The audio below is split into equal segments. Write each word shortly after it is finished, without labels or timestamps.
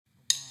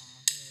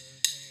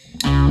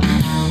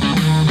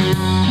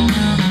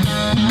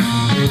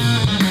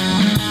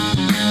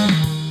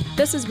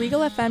This is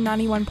Weagle FM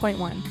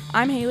 91.1.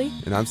 I'm Haley.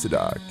 And I'm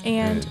Sadak.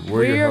 And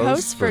we're your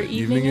hosts for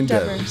Evening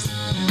Endeavors.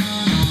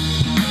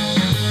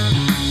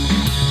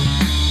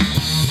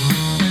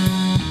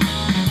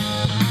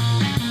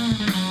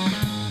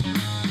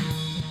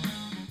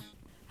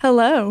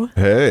 Hello.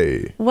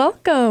 Hey.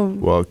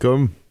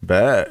 Welcome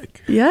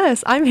back.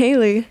 Yes, I'm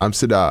Haley. I'm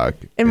Sadak.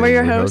 And we're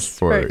your hosts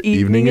for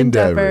Evening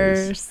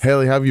Endeavors.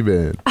 Haley, how have you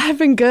been? I've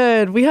been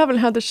good. We haven't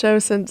had the show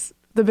since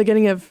the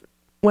beginning of,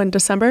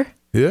 December?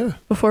 Yeah.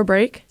 Before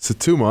break? So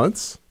 2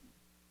 months?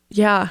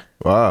 Yeah.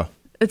 Wow.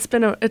 It's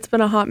been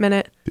a hot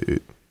minute.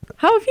 Dude.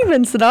 How have you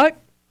been, Sadak?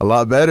 A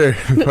lot better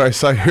before I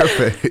saw your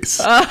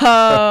face.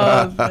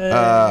 Oh,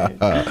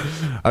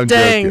 I'm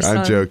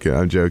joking.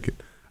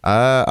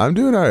 I'm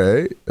doing all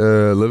right.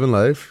 Living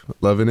life.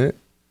 Loving it.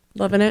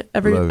 Loving it.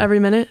 Every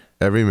minute?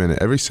 Every minute.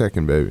 Every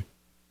second, baby.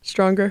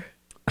 Stronger.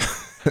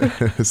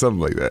 Something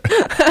like that.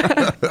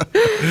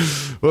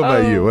 What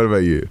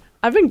about you?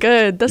 I've been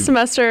good. This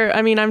semester,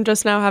 I'm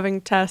just now having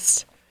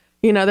tests.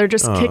 They're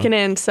just kicking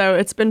in, so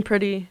it's been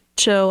pretty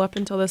chill up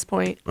until this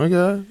point.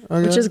 Okay.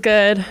 Which is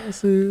good.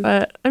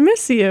 But I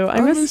miss you. I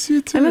miss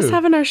you too. I miss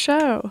having our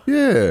show.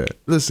 Yeah.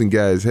 Listen,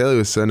 guys, Haley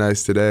was so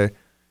nice today.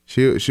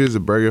 She was a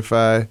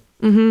BurgerFi.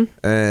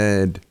 Mm-hmm.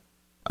 And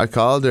I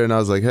called her and I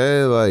was like,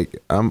 hey,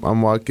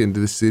 I'm walking to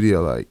the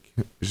studio,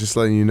 just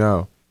letting you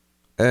know.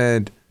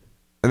 And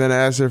then I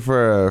asked her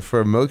for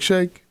a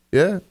milkshake.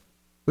 Yeah.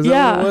 Was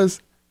that what it was?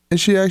 And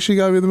she actually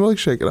got me the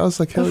milkshake. And I was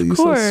like, Haley, you're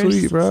so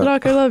sweet, bro.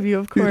 Sadak, I love you,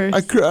 of course. I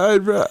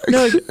cried, bro.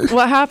 No,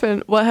 what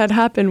had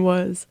happened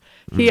was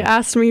he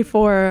asked me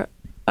for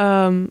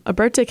a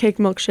birthday cake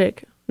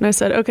milkshake. And I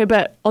said, okay,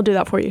 bet, I'll do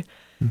that for you.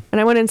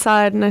 And I went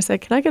inside and I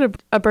said, can I get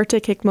a birthday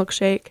cake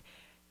milkshake?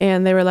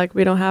 And they were like,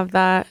 we don't have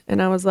that. And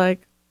I was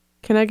like,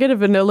 can I get a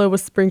vanilla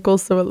with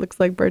sprinkles so it looks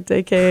like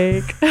birthday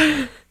cake?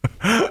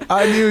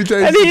 I knew it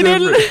tasted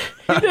different.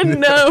 He didn't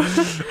know.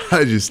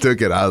 I just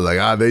took it. I was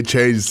like, they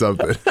changed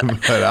something,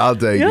 but I'll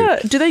take it. Yeah.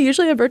 Do they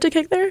usually have birthday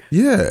cake there?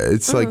 Yeah.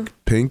 It's like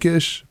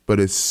pinkish, but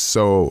it's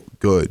so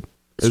good.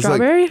 It's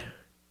strawberry?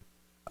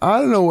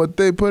 I don't know what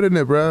they put in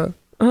it, bro.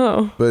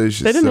 Oh. But it's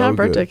just they didn't so have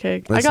birthday good.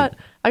 cake. Listen.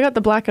 I got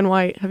the black and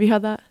white. Have you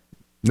had that?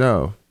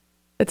 No.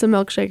 It's a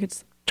milkshake.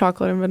 It's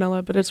chocolate and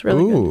vanilla, but it's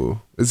really good.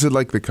 Is it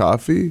like the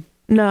coffee?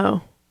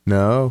 No,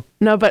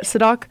 but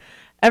Sadak,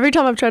 every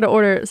time I've tried to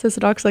order it,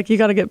 Sadak's like, you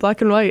got to get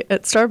black and white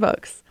at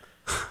Starbucks.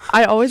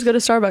 I always go to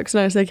Starbucks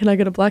and I say, can I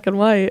get a black and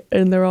white?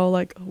 And they're all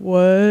like,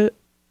 what?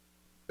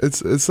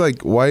 It's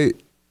like white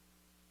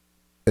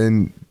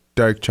and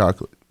dark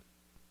chocolate.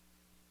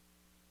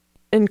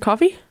 In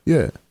coffee?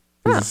 Yeah.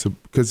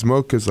 Because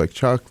mocha's like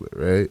chocolate,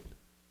 right?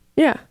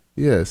 Yeah.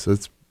 Yeah, so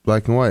it's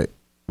black and white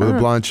with a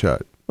blonde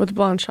shot. With a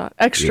blonde shot.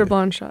 Extra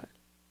blonde shot.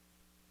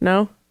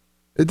 No?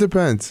 It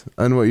depends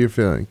on what you're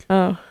feeling.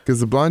 Oh. Because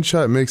the blonde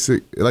shot makes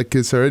it,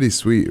 it's already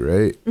sweet,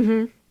 right?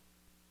 Mm-hmm.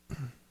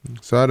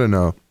 So I don't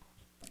know.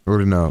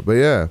 But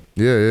yeah.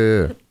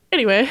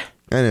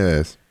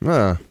 Anyways.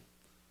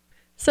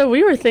 So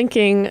we were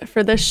thinking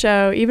for this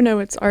show, even though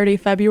it's already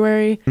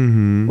February,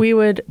 we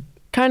would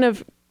kind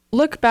of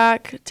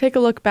take a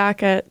look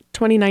back at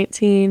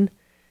 2019.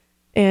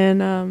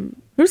 And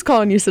who's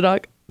calling you,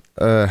 Sadak?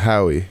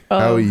 Howie.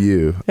 Howie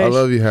you. Hey, I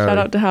love you, Howie. Shout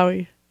out to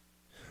Howie.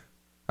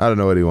 I don't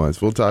know what he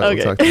wants. We'll talk. Okay.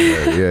 We'll talk to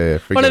him later. Yeah.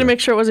 Wanted to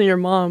make sure it wasn't your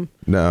mom.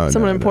 No.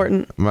 Someone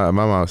important. My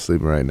mom's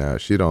sleeping right now.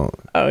 She don't.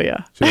 Oh,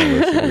 yeah. She don't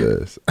listen to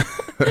this.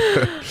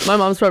 My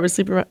mom's probably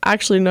sleeping.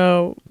 Actually,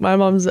 no. My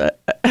mom's at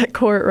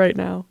court right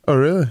now. Oh,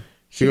 really?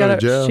 She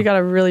got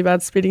a really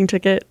bad speeding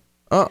ticket.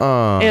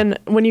 And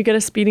when you get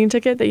a speeding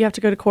ticket that you have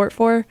to go to court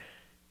for,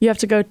 you have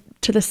to go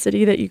to the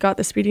city that you got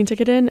the speeding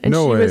ticket in. And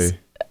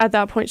at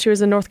that point, she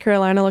was in North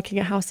Carolina looking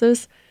at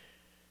houses.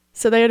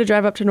 So they had to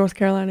drive up to North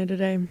Carolina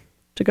today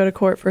to go to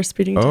court for a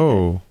speeding ticket.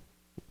 Oh,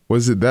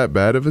 was it that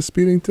bad of a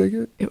speeding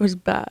ticket? It was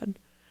bad.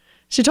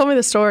 She told me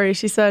the story.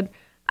 She said,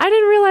 I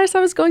didn't realize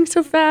I was going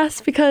so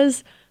fast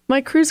because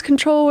my cruise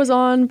control was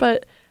on,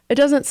 but it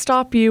doesn't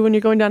stop you when you're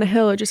going down a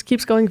hill. It just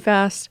keeps going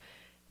fast.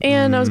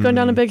 And I was going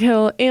down a big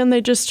hill, and they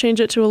just changed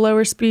it to a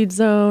lower speed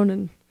zone,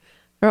 and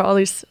there are all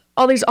these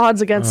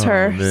odds against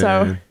her. Man.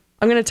 So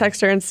I'm gonna text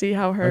her and see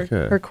how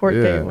her court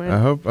date went. I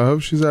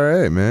hope she's all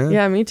right, man.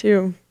 Yeah, me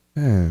too.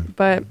 Yeah.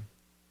 But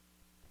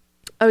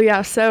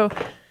so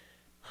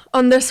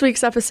on this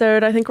week's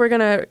episode, I think we're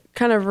gonna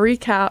kind of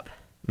recap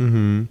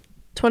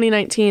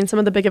 2019, some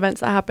of the big events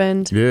that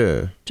happened.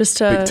 Yeah. Just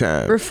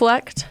to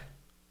reflect,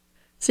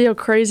 see how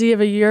crazy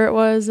of a year it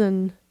was,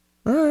 and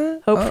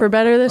hope for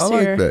better this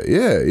year. I like that.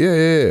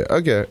 Yeah.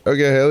 Okay,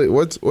 Haley.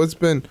 What's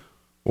been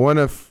one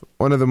of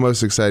the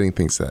most exciting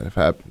things that have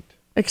happened?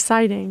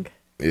 Exciting.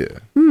 Yeah.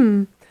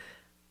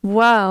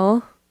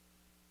 Well,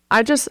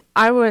 I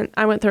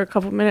went through a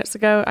couple minutes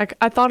ago.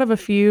 I thought of a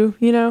few,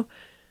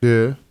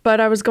 Yeah.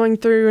 But I was going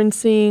through and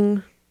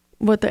seeing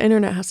what the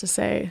internet has to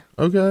say.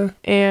 Okay.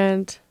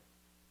 And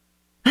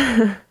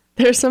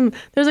there's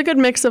a good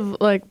mix of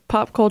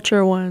pop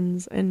culture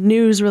ones and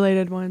news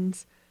related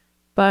ones.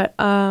 But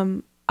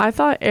I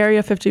thought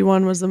Area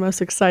 51 was the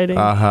most exciting.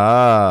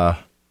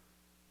 Aha.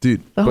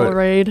 Dude, the whole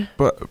raid.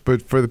 But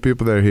for the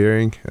people that are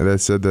hearing and that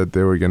said that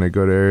they were gonna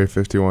go to Area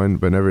 51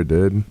 but never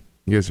did,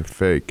 you guys are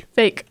fake.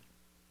 Fake.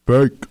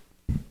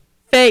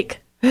 Fake.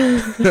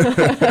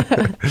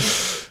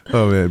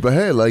 Oh man, but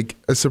hey, like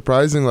a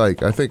surprising,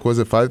 like I think was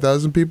it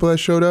 5,000 people that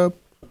showed up,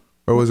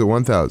 or was it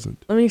 1,000?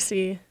 Let me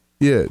see.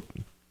 Yeah.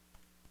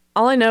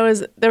 All I know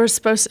is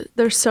there's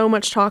so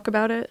much talk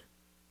about it,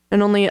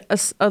 and only a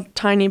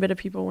tiny bit of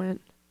people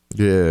went.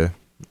 Yeah.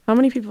 How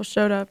many people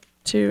showed up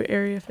to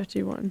Area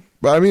 51?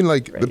 But I mean,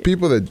 like the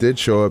people that did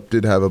show up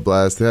did have a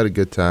blast. They had a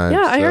good time.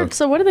 Yeah, I heard.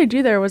 So what did they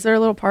do there? Was there a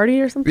little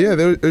party or something? Yeah,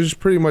 it was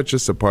pretty much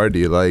just a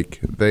party. Like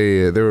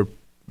there were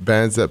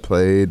bands that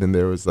played, and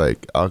there was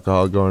like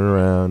alcohol going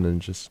around,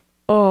 and just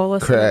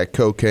crack,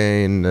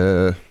 cocaine,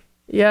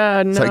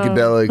 yeah, no.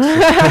 psychedelics.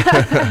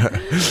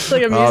 It's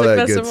like a music all that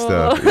festival. good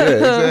stuff.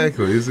 Yeah,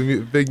 exactly. It's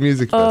a big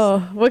music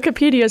festival. Oh,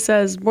 Wikipedia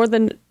says more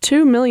than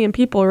 2 million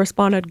people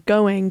responded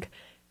going,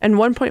 and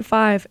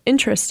 1.5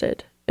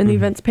 interested in the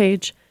events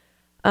page.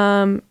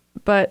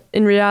 But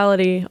in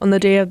reality, on the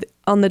day of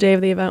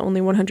the event,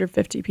 only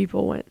 150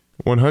 people went.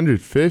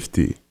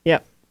 150.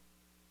 Yep.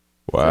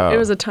 Wow. So it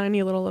was a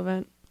tiny little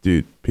event.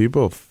 Dude,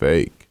 people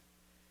fake.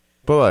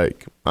 But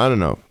like, I don't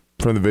know.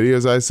 From the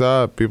videos I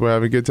saw, people were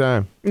having a good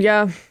time.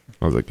 Yeah.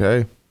 I was like,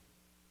 hey.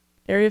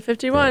 Area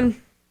 51. Yeah.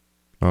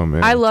 Oh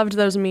man. I loved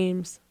those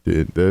memes.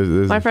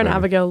 There's My friend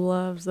Abigail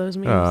loves those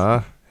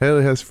memes.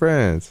 Haley has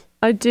friends.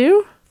 I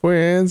do?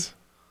 Friends?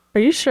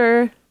 Are you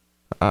sure?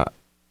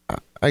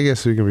 I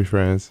guess we can be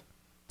friends.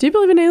 Do you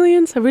believe in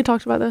aliens? Have we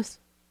talked about this?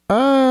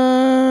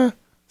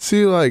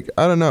 See, like,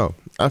 I don't know.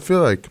 I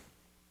feel like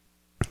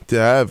to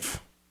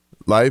have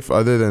life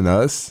other than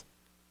us,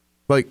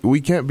 like, we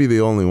can't be the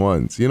only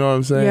ones. You know what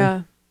I'm saying?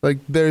 Yeah. Like,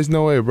 there's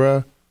no way,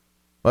 bruh.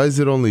 Why is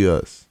it only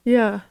us?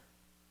 Yeah.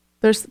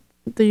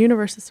 The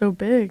universe is so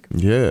big.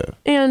 Yeah.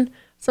 And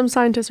some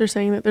scientists are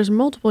saying that there's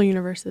multiple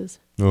universes.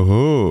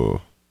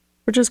 Oh.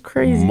 Which is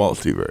crazy.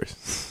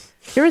 Multiverse.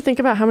 You ever think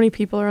about how many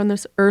people are on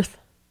this earth?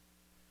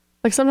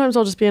 Like sometimes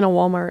I'll just be in a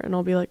Walmart and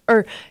I'll be like,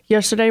 or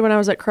yesterday when I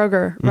was at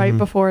Kroger right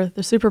before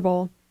the Super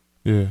Bowl.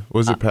 Yeah.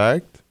 Was it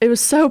packed? It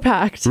was so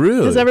packed. Really?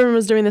 Because everyone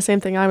was doing the same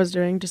thing I was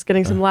doing, just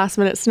getting some last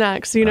minute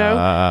snacks, you know?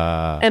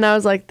 And I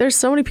was like, there's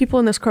so many people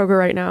in this Kroger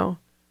right now.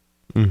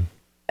 And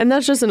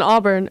that's just in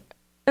Auburn.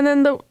 And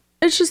then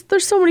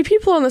there's so many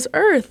people on this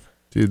earth.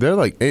 Dude, they're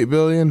like 8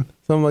 billion,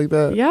 something like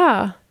that.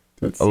 Yeah.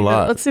 Dude, a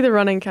lot. Let's see the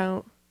running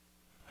count.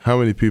 How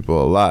many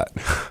people? A lot.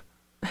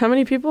 How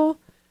many people?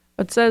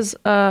 It says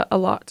a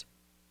lot.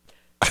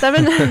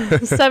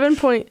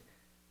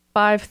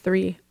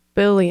 7.53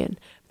 billion.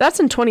 That's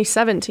in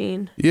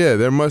 2017. Yeah,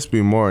 there must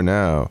be more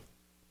now.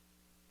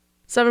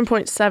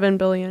 7.7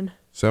 billion.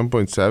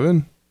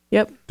 7.7?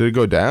 Yep. Did it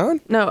go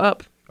down? No,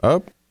 up.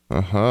 Up?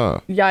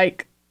 Uh-huh.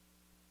 Yike.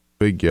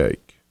 Big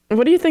yike.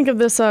 What do you think of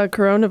this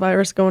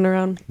coronavirus going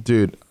around?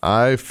 Dude,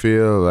 I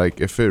feel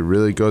like if it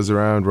really goes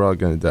around, we're all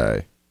gonna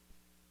die.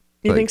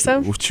 You think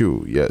so? With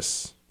you,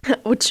 yes.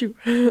 With you.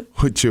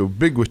 With you,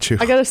 big with you.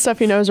 I got a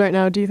stuffy nose right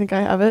now. Do you think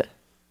I have it?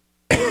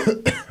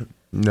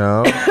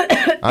 No.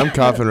 I'm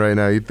coughing right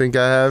now. You think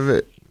I have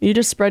it? You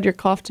just spread your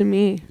cough to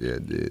me. Yeah,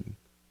 dude.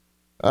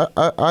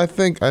 I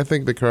think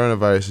the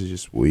coronavirus is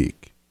just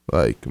weak.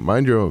 Like,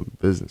 mind your own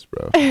business,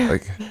 bro.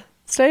 Like,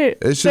 stay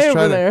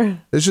over there.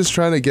 It's just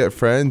trying to get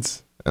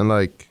friends and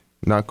like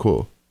not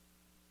cool.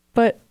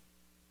 But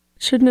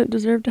shouldn't it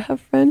deserve to have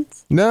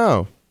friends?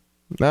 No,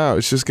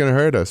 it's just gonna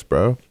hurt us,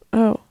 bro.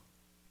 Oh.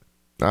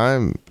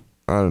 I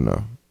don't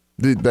know.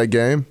 Dude, that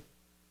game?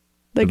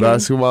 The game?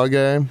 Basketball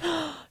game?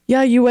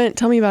 Yeah, you went.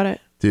 Tell me about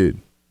it. Dude,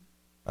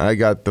 I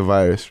got the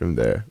virus from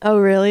there. Oh,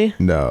 really?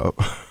 No.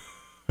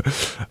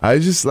 I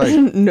just like,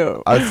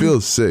 no. I feel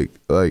sick.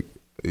 Like,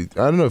 I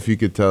don't know if you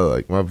could tell,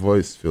 like, my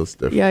voice feels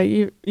different. Yeah,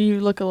 you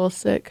look a little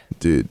sick.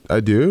 Dude, I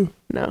do?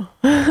 No.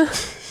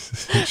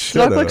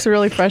 Doc looks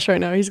really fresh right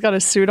now. He's got a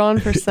suit on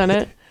for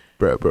Senate.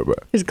 Bro.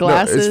 His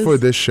glasses. No, it's for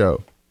this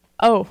show.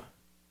 Oh.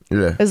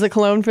 Yeah. Is the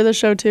cologne for the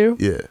show too?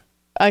 Yeah.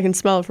 I can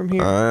smell it from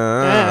here.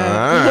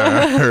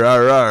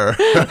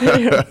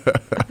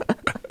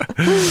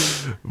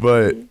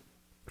 But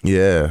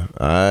yeah,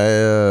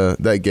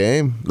 that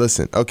game.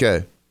 Listen,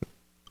 okay,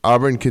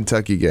 Auburn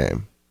Kentucky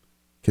game.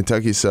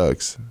 Kentucky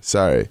sucks.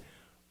 Sorry,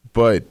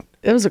 but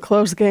it was a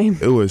close game.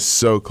 It was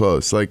so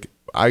close. Like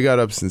I got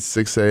up since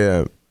 6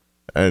 a.m.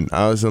 and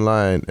I was in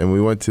line, and we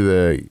went to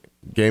the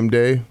game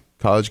day,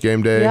 college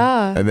game day.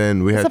 Yeah. And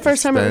then we had. That's the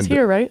first time I was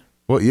here, right?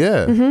 Well,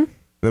 yeah. Mm-hmm.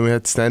 Then we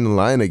had to stand in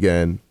line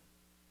again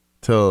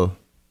till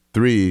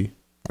 3,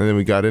 and then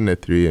we got in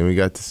at 3, and we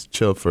got to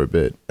chill for a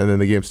bit, and then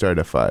the game started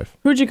at 5.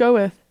 Who'd you go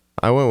with?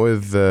 I went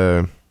with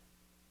it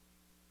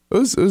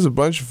was a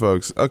bunch of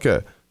folks. Okay,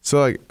 so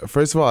like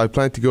first of all, I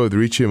planned to go with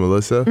Richie and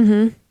Melissa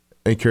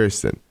and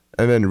Kirsten,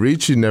 and then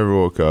Richie never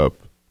woke up.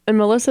 And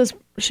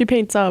she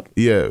paints up.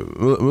 Yeah,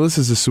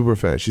 Melissa's a super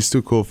fan. She's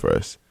too cool for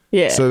us.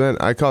 Yeah. So then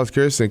I called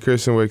Kirsten.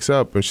 Kirsten wakes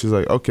up and she's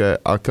like, "Okay,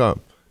 I'll come."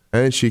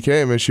 And then she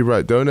came and she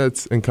brought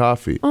donuts and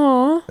coffee.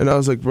 Aww. And I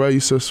was like, "Bro, you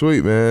so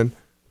sweet, man."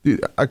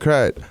 Dude, I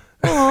cried.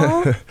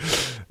 Aww.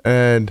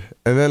 and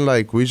then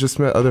like we just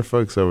met other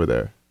folks over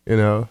there, you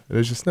know. It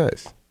was just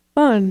nice.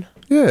 Fun.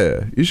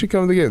 Yeah, you should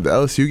come to the game. The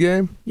LSU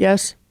game.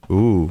 Yes.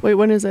 Ooh. Wait,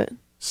 when is it?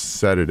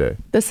 Saturday.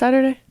 This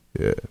Saturday?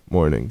 Yeah,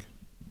 morning.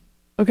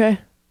 Okay.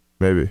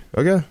 Maybe.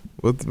 Okay.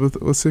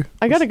 We'll see.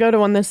 I got to go to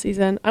one this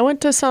season. I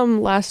went to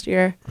some last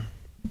year.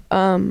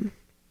 I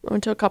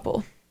went to a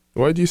couple.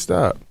 Why'd you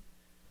stop?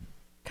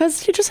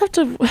 Because you just have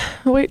to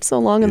wait so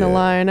long in the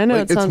line. I know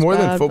like, it sounds it's more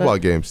bad, than football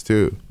but games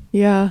too.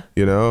 yeah.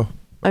 You know,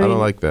 I mean, don't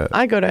like that.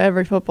 I go to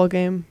every football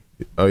game.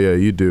 Oh yeah,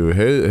 you do.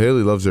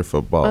 Haley loves her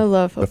football. I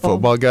love football. The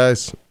football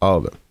guys, all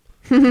of them.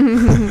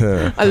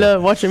 I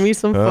love watching me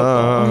some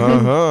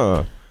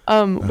football.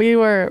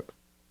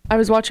 I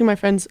was watching my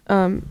friend's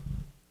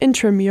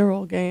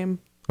intramural game.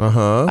 I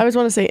always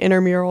want to say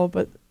intramural,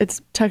 but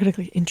it's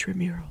technically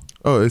intramural.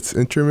 Oh, it's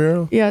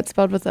intramural? Yeah, it's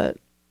spelled with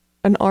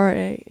an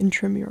R-A,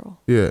 intramural.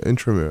 Yeah,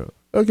 intramural.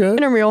 Okay.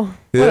 Intramural,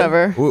 yeah.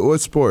 whatever.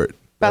 What sport?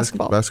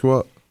 Basketball.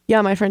 Basketball?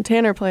 Yeah, my friend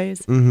Tanner plays.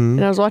 Mm-hmm.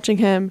 And I was watching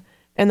him,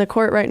 and the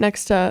court right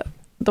next to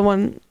the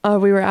one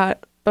we were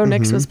at, Bo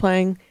Nix was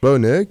playing. Bo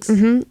Nix?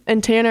 Mm-hmm.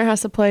 And Tanner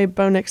has to play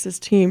Bo Nix's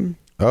team.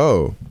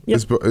 Oh.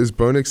 Yep. Is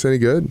Bo Nix any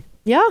good?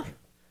 Yeah.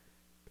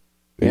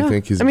 You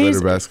think he's a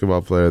better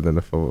basketball player than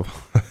a football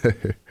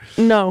player?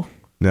 No.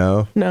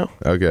 No? No.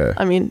 Okay.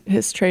 I mean,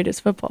 his trade is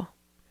football.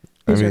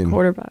 He's your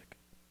quarterback.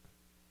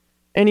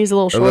 And he's a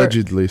little short.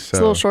 Allegedly so. He's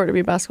a little short to be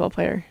a basketball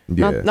player.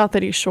 Yeah. Not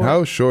that he's short.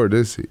 How short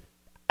is he?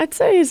 I'd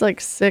say he's like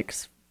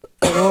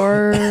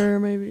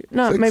 6'4", maybe.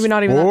 No, maybe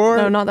not even that.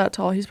 No, not that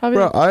tall. He's probably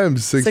like I am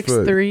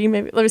 6'3",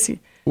 maybe. Let me see.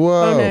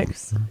 Whoa. Bo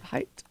Nix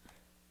height.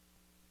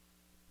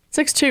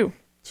 6'2".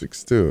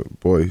 6'2".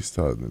 Boy, he's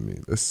taller than me.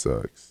 This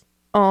sucks.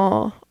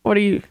 Aw, what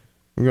are you?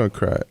 I'm gonna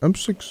cry. I'm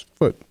 6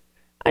 foot.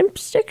 I'm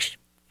 6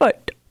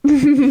 foot.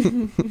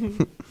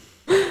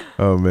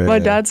 Oh man. My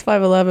dad's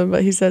 5'11",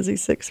 but he says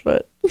he's 6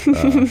 foot.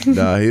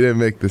 Nah, he didn't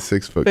make the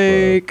 6 foot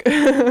Fake.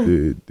 club.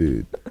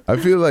 Dude. I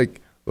feel like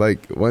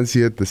once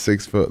you hit the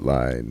 6 foot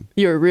line,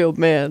 You're a real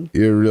man.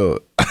 you're real.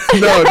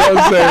 No,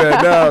 don't say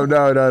that.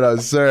 No,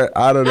 sir.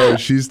 I don't know what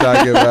she's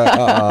talking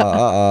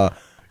about.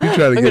 You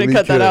trying to I'm get me gonna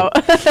cut that out.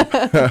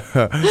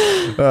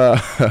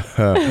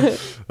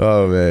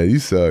 Oh man, you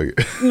suck.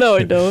 No,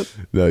 I don't.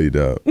 No, you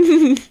don't.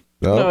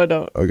 No, I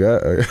don't.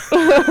 Okay.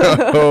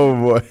 Oh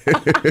boy. I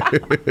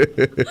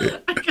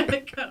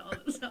gotta cut all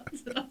this out.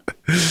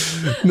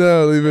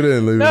 No, leave it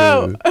in.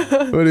 No.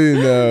 What do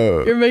you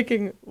know? You're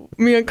making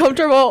me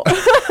uncomfortable.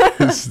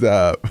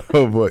 Stop.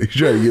 Oh boy, you're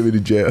trying to get me to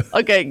jail.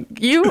 Okay,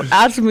 you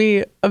asked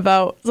me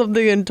about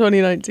something in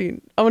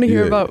 2019. I want to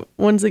hear Yeah. about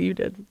ones that you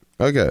did.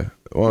 Okay.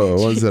 Well,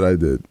 the ones that I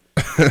did.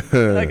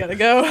 I gotta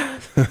go.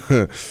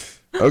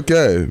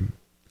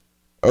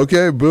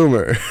 Okay,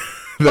 boomer.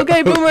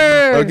 Okay,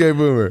 boomer. Okay,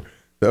 boomer.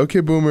 The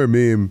okay, boomer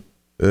meme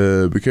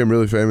became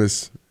really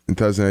famous in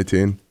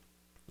 2019,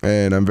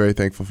 and I'm very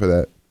thankful for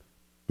that.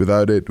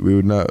 Without it, we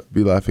would not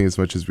be laughing as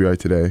much as we are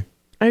today.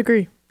 I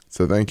agree.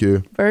 So thank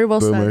you, Very well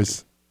boomers,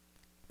 said.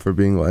 for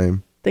being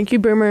lame. Thank you,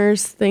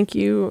 boomers. Thank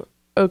you.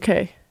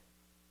 Okay.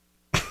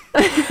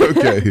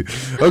 Okay,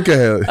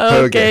 Haley.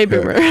 Okay,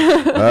 boomer.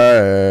 All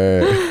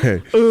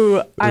right.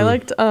 Ooh, I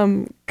liked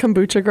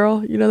kombucha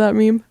girl. You know that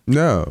meme?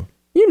 No,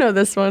 You know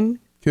this one.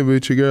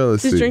 kombucha girl.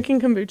 Let's She's see.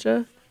 drinking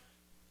kombucha.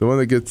 The one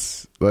that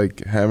gets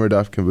like hammered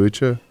off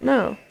kombucha.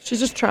 No, she's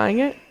just trying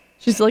it.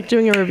 She's like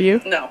doing a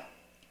review. No.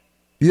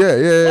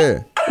 Yeah.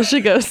 She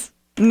goes,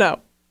 no.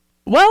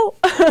 Well,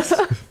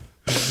 I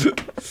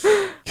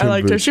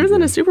liked her. She was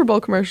in a Super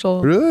Bowl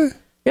commercial. Really?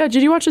 Yeah,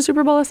 did you watch the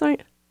Super Bowl last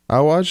night? I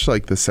watched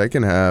like the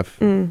second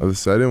half of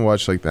this. I didn't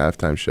watch like the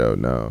halftime show.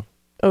 No.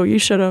 Oh, you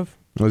should have.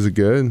 Was it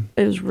good?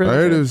 It was really I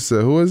heard good. it was.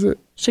 Who was it?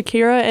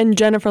 Shakira and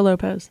Jennifer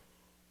Lopez.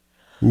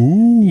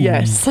 Ooh.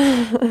 Yes.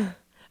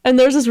 And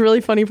there's this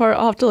really funny part.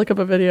 I'll have to look up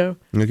a video.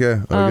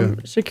 Okay.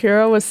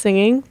 Shakira was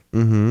singing,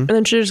 and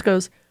then she just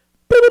goes.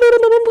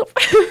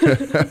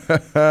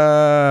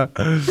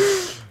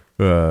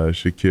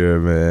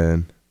 Shakira,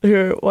 man.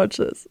 Here, watch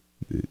this.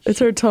 Dude, It's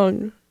her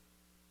tongue.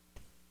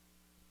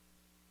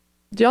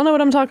 Do y'all know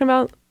what I'm talking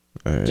about?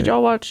 all right. Did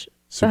y'all watch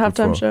Super the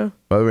halftime Bowl. show?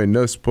 By the way,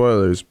 no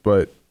spoilers,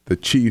 but the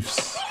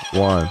Chiefs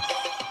won.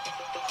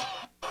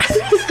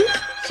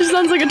 She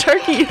sounds like a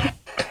turkey.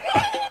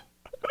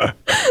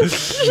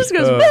 She just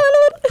goes.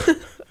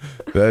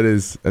 That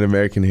is an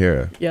American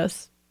hero.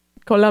 Yes.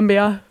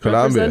 Colombia.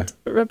 Colombia.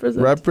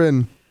 Represent.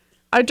 Reppin'.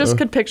 I just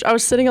could picture. I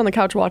was sitting on the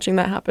couch watching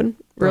that happen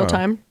real Oh.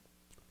 time,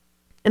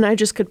 and I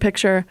just could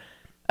picture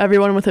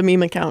everyone with a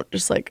meme account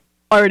just like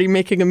already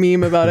making a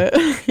meme about it,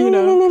 you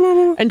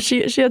know. And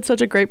she had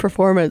such a great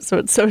performance, so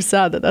it's so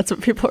sad that that's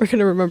what people are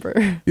gonna remember.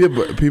 Yeah,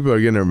 but people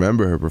are gonna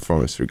remember her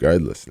performance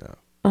regardless now.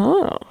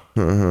 Oh.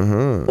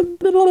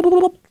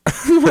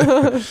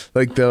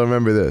 Like they'll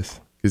remember this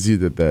because you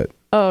did that.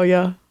 Oh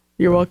yeah.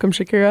 You're welcome,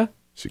 Shakira.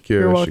 Shakira,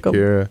 You're welcome.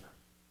 Shakira.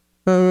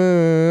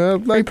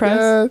 Like press.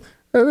 that.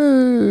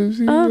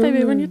 Oh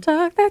baby, when you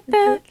talk like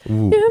that,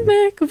 Ooh. you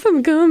make me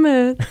feel good,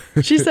 man.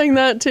 She sang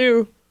that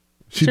too.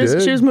 She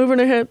did. She was moving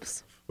her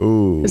hips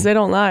Ooh. because they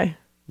don't lie.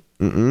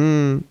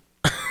 Mm-mm.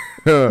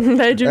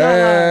 They do not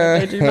lie.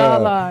 They do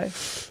not lie.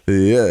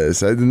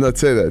 Yes, I did not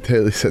say that.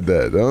 Haley said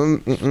that.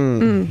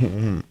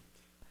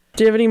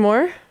 Do you have any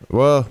more?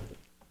 Well,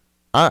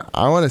 I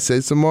want to say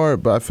some more,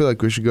 but I feel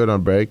like we should go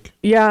on break.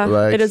 Yeah,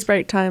 Relax. it is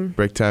break time.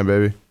 Break time,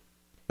 baby.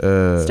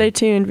 Stay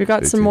tuned. We've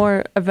got stay some tuned.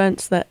 more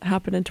events that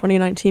happened in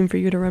 2019 for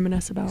you to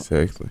reminisce about.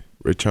 Exactly.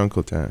 Rich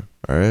uncle time.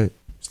 All right.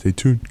 Stay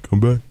tuned. Come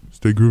back.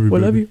 Stay groovy, We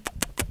baby. love you.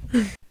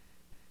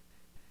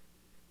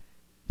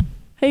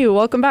 Hey,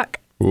 welcome back.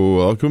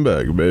 Welcome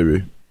back,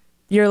 baby.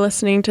 You're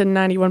listening to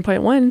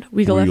 91.1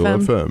 Weagle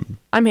FM.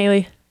 I'm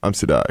Haley. I'm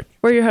Sadak.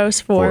 We're your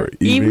hosts for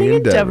Evening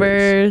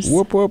Endeavors.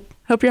 Whoop whoop.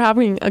 Hope you're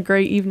having a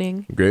great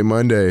evening. Great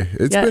Monday.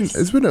 Yes.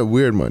 It's been a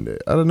weird Monday.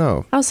 I don't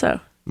know. How so?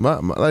 My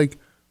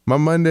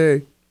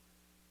Monday,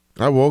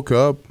 I woke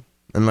up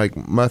and like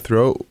my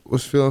throat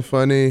was feeling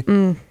funny.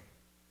 It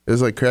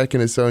was like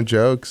cracking its own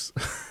jokes.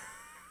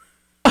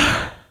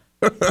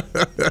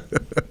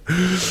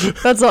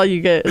 That's all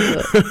you get,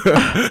 is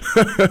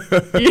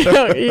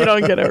it? you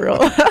don't get it real.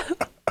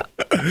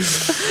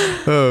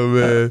 Oh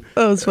man.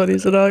 That was funny,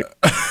 Sadak.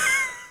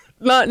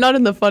 Not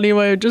in the funny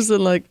way, just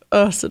in like,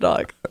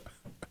 Sadak.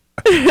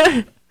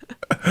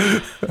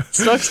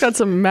 Sadak's got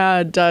some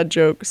mad dad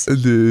jokes.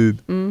 Dude,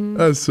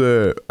 I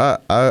swear,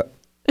 I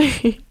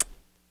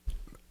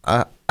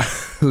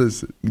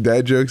listen.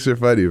 Dad jokes are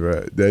funny,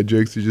 bro. Dad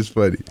jokes are just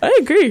funny. I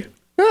agree.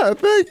 Yeah,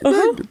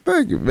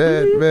 thank you,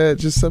 man.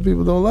 Just some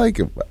people don't like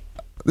him.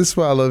 This is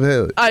why I love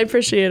Haley. I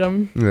appreciate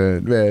him.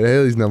 Man,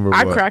 Haley's number one.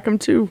 I crack him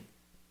too.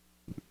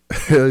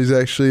 Haley's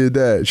actually a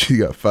dad. She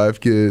got 5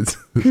 kids.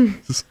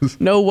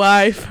 No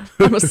wife.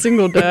 I'm a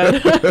single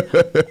dad.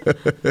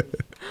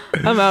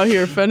 I'm out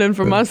here fending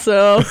for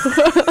myself.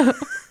 Why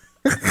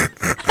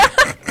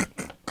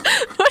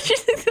do you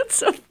think that's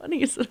so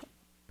funny? I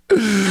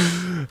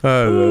don't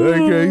know.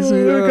 That cracks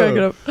me We're up.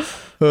 cracking up.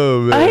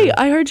 Oh man. Hey,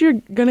 I heard you're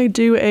gonna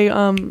do a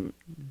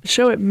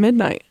show at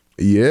midnight.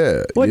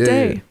 Yeah. What yeah,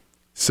 day? yeah.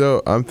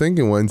 So I'm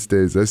thinking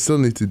Wednesdays. I still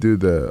need to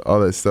do all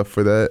that stuff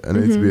for that. I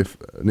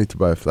need to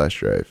buy a flash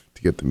drive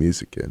to get the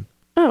music in.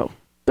 Oh,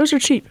 those are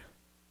cheap.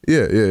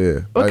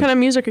 Yeah. What kind of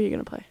music are you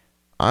gonna play?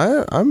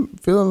 I'm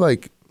feeling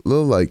like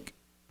little like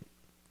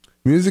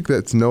music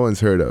that's no one's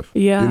heard of.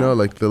 Yeah. You know,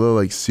 like the little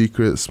like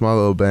secret small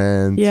little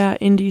bands. Yeah,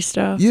 indie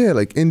stuff. Yeah,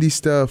 like indie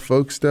stuff,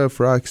 folk stuff,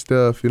 rock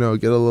stuff. You know,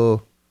 get a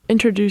little.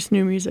 Introduce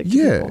new music to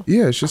Yeah, people.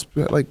 yeah. It's just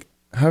like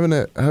having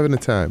a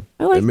time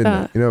I like at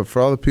midnight. that. You know,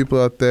 for all the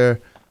people out there,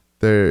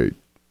 I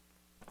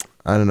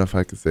don't know if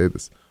I can say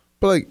this,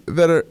 but like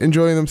that are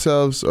enjoying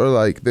themselves or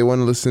like they want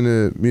to listen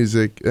to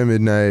music at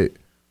midnight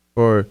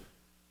or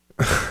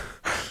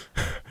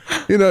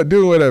you know,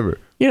 doing whatever.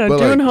 You know, But,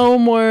 doing like,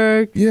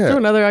 homework, yeah.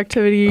 doing other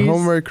activities.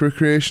 Homework,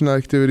 recreational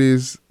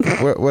activities,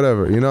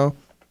 whatever, you know?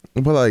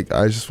 But like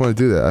I just want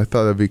to do that. I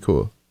thought that'd be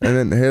cool. And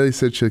then Haley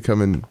said she'd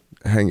come and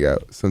hang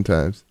out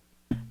sometimes.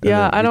 And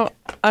Yeah, then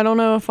I don't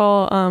know if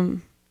I'll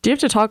do you have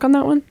to talk on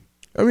that one?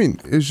 I mean,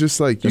 it's just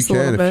like Just a you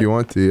little can bit. if you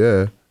want to,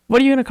 yeah.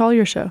 What are you gonna call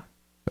your show?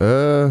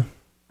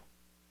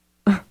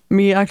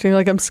 Me acting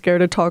like I'm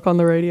scared to talk on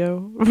the radio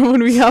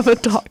when we have a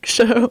talk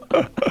show.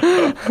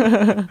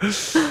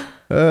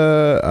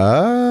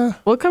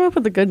 We'll come up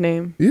with a good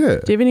name. Yeah.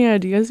 Do you have any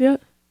ideas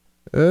yet?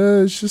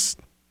 It's just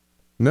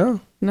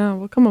no. No,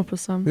 we'll come up with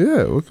some.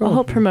 Yeah, we'll come. I'll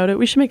help promote it.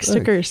 We should make Thanks.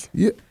 stickers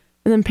Yeah,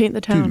 and then paint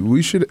the town. dude,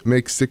 we should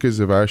make stickers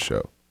of our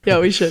show. Yeah,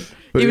 we should.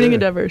 But Evening yeah.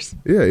 Endeavors.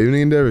 Yeah,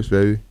 Evening Endeavors,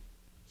 baby.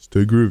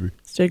 Stay groovy.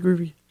 Stay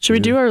groovy. Should we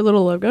Yeah. do our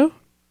little logo?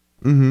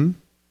 Mm-hmm.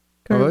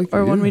 I like it,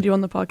 or one yeah. we do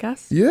on the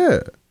podcast? Yeah.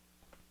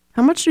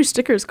 How much do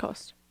stickers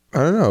cost? I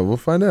don't know. We'll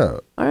find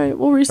out. All right,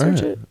 we'll All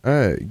research right. it. All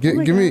right. Oh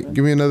my Give God.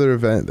 me another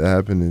event that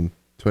happened in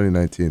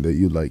 2019 that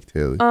you liked,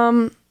 Haley.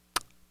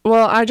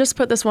 Well, I just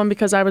put this one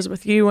because I was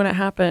with you when it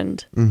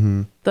happened.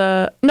 Mm-hmm.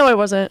 No, I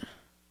wasn't.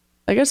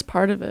 I guess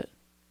part of it.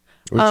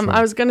 Which one?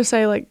 I was gonna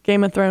say like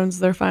Game of Thrones,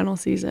 their final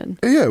season.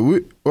 Yeah,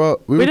 we were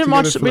didn't watch. together for, We like-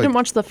 didn't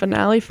watch the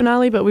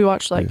finale, but we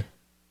watched like Yeah.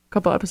 a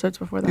couple episodes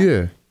before that.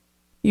 Yeah.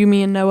 You,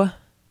 me, and Noah.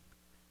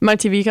 My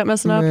TV kept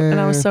messing up, and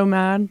I was Nah. so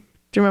mad.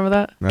 Do you remember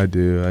that? I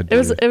do.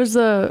 It was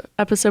the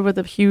episode with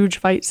a huge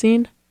fight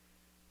scene,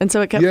 and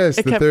so it kept. Yes,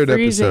 it the kept third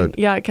freezing. episode.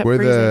 Yeah, it kept Where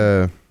freezing.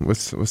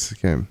 the what's the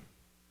game?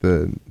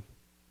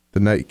 The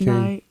Night King.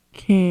 Night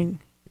King.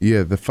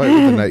 Yeah, the fight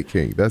with the Night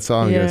King. That's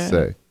all I'm Yeah. gonna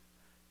say.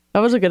 That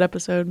was a good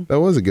episode. That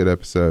was a good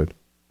episode.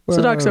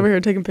 Sadak's over here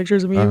taking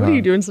pictures of me. What are Uh-huh.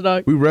 you doing,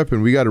 Sadak? We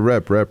repping. We got to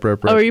rep. Oh,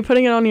 are you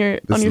putting it on your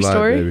This is live,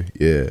 story? baby.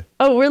 Yeah.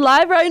 Oh, we're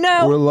live right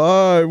now. We're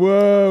live.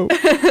 Whoa.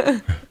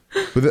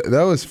 But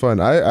that was fun.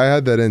 I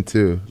had that in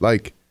too.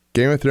 Like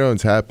Game of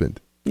Thrones happened.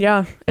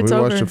 Yeah, it's we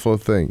over. watched the full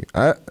thing.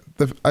 I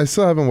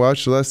still haven't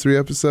watched the last 3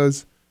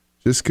 episodes,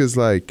 just cause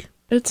like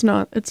It's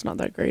not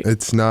that great.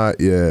 it's not.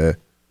 Yeah.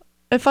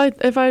 If I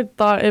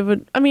thought it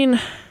would, I mean,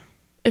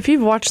 if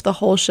you've watched the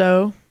whole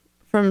show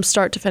from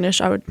start to finish,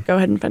 I would go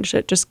ahead and finish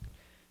it just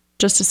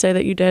to say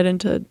that you did and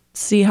to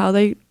see how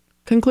they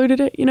concluded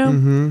it, you know?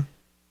 Mm-hmm.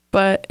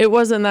 But it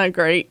wasn't that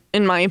great,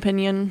 in my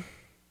opinion.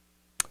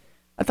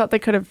 I thought they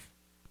could have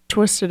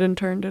twisted and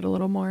turned it a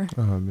little more.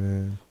 Oh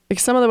man. Like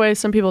some of the ways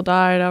some people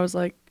died, I was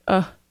like,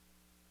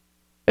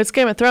 it's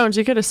Game of Thrones.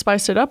 You could have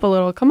spiced it up a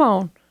little. Come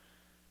on.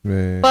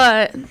 Man.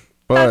 But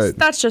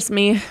that's just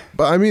me.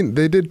 But I mean,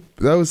 they did.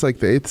 That was like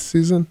the 8th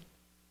season.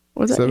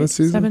 Was it 7th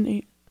season? 7,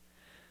 8?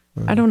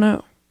 I don't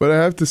know. But I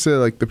have to say,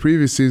 like, the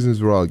previous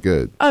seasons were all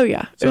good. Oh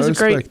yeah, So it was I a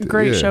respect it,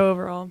 great yeah. show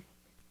overall.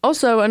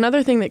 Also,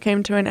 another thing that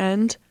came to an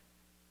end,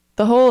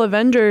 the whole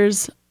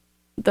Avengers,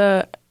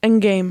 the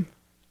Endgame.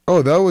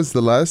 Oh, that was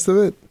the last of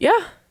it?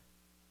 Yeah.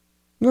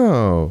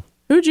 No.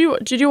 Did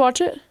you watch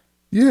it?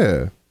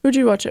 Yeah. Who'd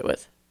you watch it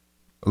with?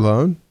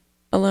 Alone?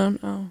 Alone?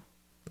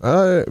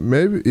 Oh.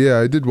 Maybe. Yeah,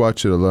 I did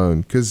watch it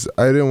alone because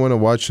I didn't want to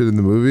watch it in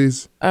the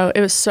movies. Oh,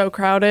 it was so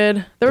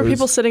crowded. There were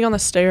people sitting on the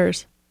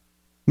stairs.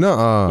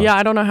 No. Yeah,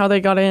 I don't know how they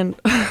got in.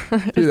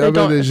 if Dude,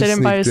 they they just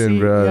didn't buy a sneaked seat. in,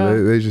 bro.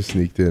 Yeah. They just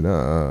sneaked in.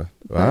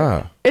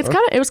 Wow.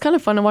 It was kind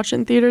of fun to watch it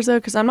in theaters though,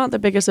 because I'm not the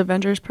biggest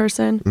Avengers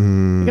person.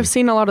 Like, I've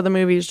seen a lot of the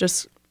movies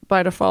just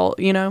by default,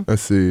 you know. I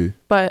see.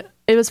 But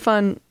it was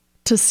fun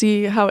to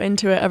see how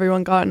into it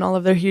everyone got and all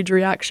of their huge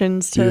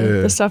reactions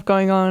to the stuff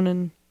going on.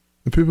 And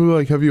people were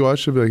like, "Have you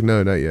watched it?" I'd be like,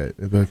 "No, not yet."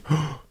 I'd be like,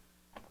 oh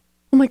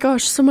my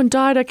gosh, someone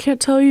died! I can't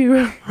tell you.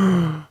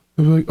 I'd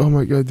be like, "Oh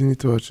my god, you need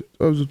to watch it."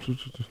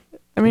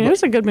 I mean, it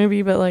was a good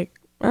movie, but like,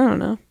 I don't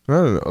know.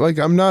 Like,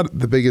 I'm not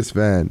the biggest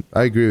fan.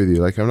 I agree with you.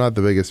 Like, I'm not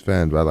the biggest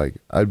fan, but like,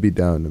 I'd be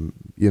down to,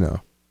 you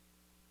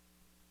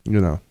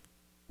know.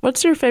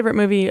 What's your favorite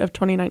movie of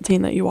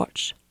 2019 that you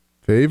watched?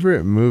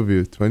 Favorite movie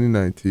of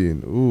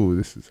 2019? Ooh,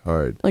 this is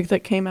hard. Like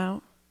that came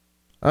out?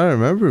 I don't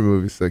remember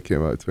movies that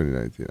came out in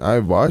 2019. I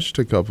watched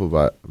a couple,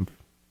 but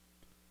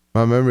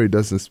my memory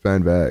doesn't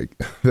span back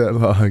that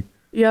long.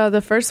 Yeah,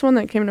 the first one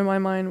that came to my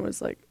mind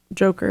was like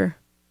Joker.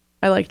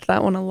 I liked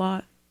that one a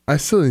lot. I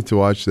still need to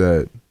watch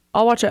that.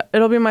 I'll watch it.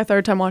 It'll be my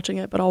third time watching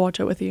it, but I'll watch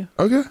it with you.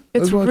 Okay.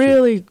 It's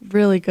really,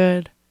 really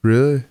good.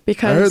 Really?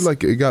 Because I heard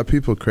like it got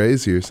people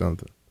crazy or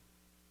something.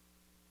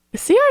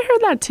 See, I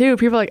heard that too.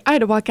 People are like, I had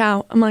to walk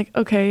out. I'm like,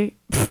 okay.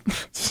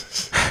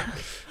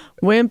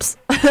 Wimps.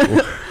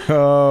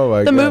 Oh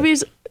my god. The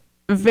movie's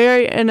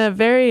in a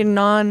very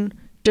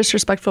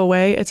non-disrespectful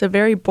way. It's a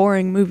very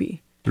boring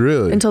movie.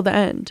 Really? Until the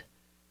end.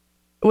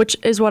 Which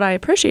is what I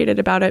appreciated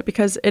about it,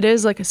 because it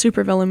is like a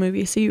supervillain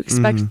movie. So you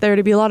expect there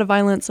to be a lot of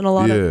violence and a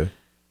lot of,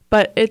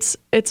 but it's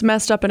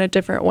messed up in a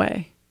different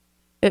way.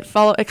 It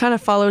kind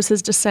of follows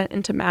his descent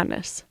into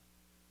madness,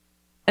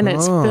 and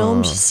it's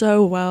filmed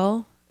so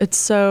well. It's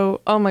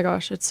so, oh my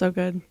gosh, it's so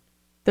good.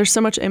 There's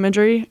so much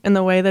imagery in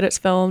the way that it's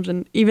filmed,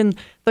 and even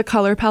the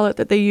color palette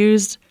that they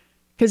used,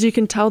 because you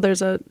can tell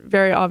there's a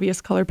very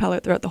obvious color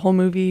palette throughout the whole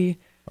movie.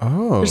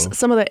 Oh. There's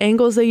some of the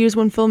angles they use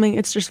when filming.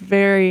 It's just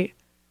very,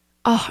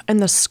 and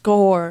the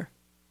score.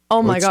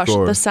 Oh my gosh,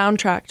 score? the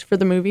soundtrack for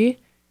the movie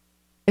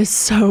is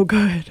so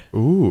good.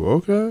 Ooh,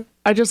 okay.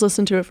 I just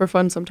listen to it for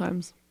fun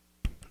sometimes.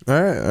 All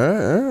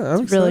right.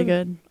 It's really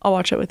good. I'll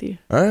watch it with you.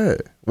 All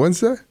right.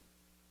 Wednesday?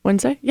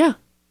 Yeah.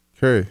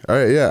 Okay. All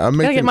right. Yeah. I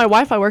gotta get my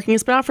Wi-Fi working.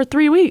 It's been out for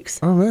 3 weeks.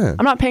 Oh man.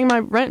 I'm not paying my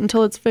rent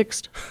until it's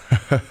fixed.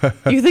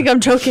 You think I'm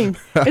joking?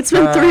 It's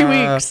been 3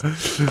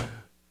 weeks.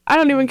 I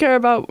don't even care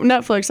about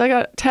Netflix. I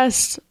got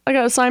tests. I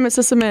got assignments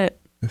to submit.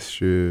 That's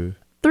true.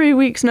 3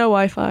 weeks, no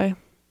Wi-Fi.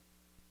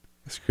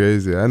 That's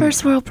crazy.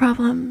 First world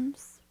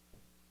problems.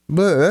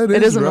 But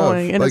it is rough.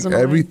 annoying. It is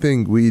annoying.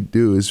 Everything we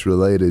do is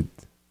related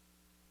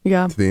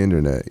to the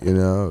internet, you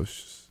know?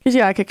 Because,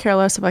 I could care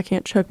less if I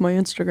can't check my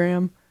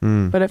Instagram.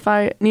 But if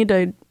I need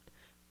to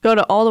go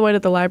all the way to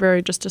the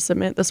library just to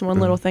submit this one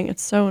little thing,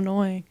 it's so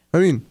annoying. I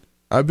mean,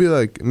 I'd be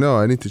like, no,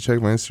 I need to check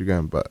my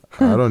Instagram, but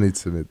I don't need to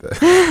submit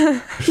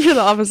that. You're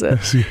the opposite.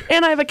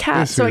 And I have a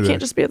cat, so I can't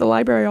just be at the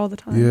library all the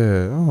time.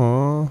 Yeah.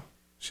 Aw.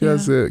 She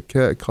has a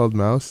cat called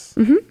Mouse.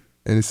 And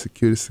it's the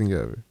cutest thing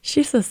ever.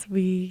 She's so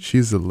sweet.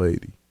 She's a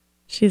lady.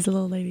 She's a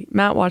little lady.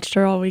 Matt watched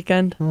her all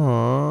weekend.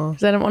 Aww.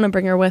 Because I didn't want to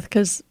bring her with,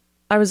 because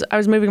I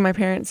was moving my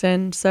parents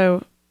in,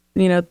 so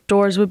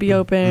doors would be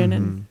open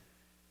and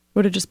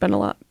would have just been a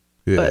lot.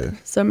 Yeah.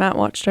 But so Matt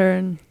watched her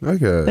and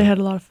they had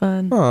a lot of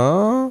fun.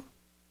 Aww.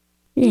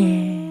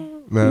 Yeah.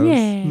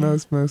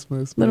 Mouse.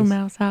 Little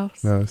mouse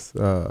house. Mouse.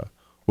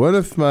 One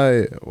of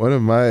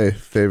my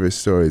favorite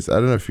stories. I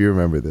don't know if you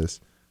remember this,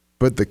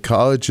 but the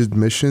college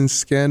admissions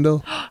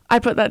scandal. I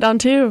put that down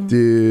too.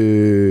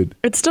 Dude.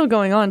 It's still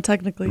going on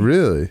technically.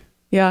 Really?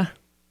 Yeah.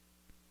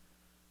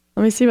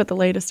 Let me see what the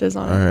latest is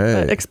on it. All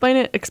right. But explain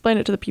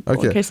it to the people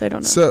in case they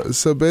don't So know.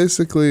 so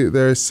basically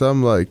there's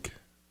some like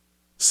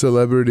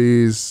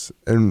celebrities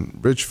and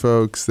rich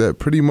folks that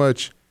pretty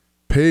much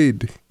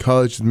paid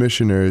college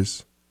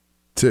admissioners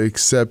to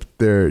accept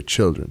their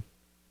children.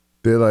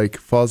 They like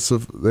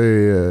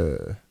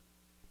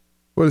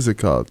what is it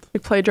called?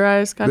 Like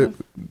plagiarize kind of?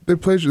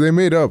 They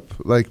made up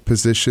like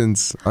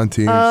positions on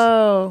teams.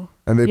 Oh.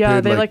 And they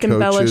paid they like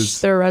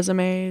embellished their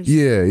resumes.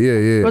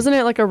 Yeah. Wasn't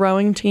it like a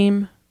rowing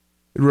team?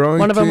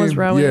 One of them was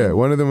rowing. Yeah,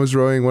 one of them was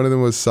rowing, one of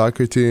them was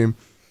soccer team.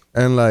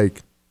 And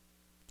like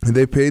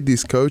they paid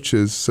these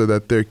coaches so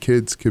that their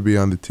kids could be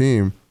on the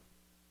team.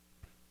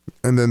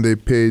 And then they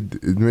paid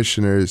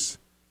admissioners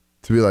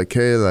to be like,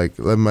 hey, like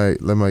let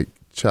my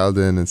child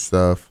in and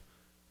stuff.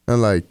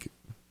 And like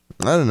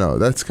I don't know.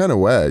 That's kind of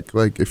whack.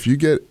 Like, if you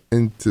get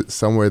into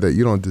somewhere that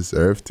you don't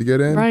deserve to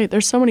get in. Right.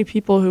 There's so many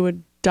people who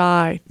would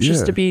die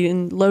just to be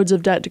in loads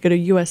of debt to go to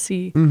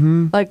USC.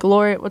 Mm-hmm. Like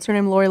what's her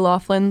name? Lori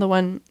Loughlin, the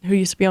one who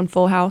used to be on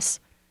Full House.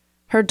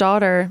 Her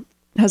daughter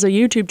has a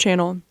YouTube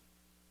channel.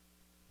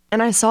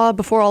 And I saw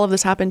before all of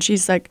this happened,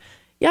 she's like,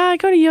 yeah, I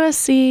go to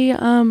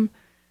USC.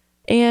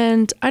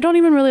 And I don't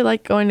even really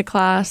like going to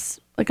class.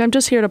 Like, I'm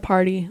just here to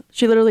party.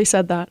 She literally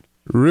said that.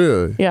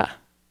 Really? Yeah.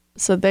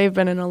 So they've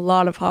been in a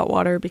lot of hot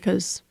water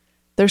because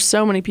there's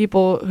so many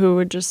people who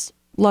would just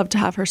love to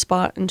have her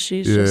spot, and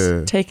she's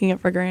just taking it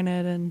for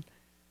granted and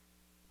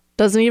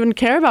doesn't even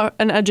care about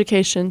an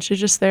education. She's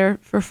just there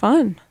for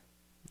fun.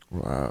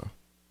 Wow.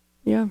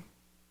 Yeah.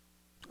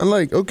 And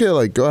like, okay,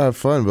 like go have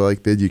fun, but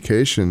like the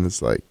education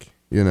is like,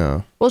 you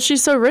know. Well,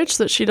 she's so rich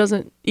that she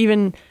doesn't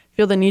even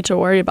feel the need to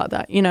worry about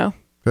that, you know?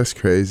 That's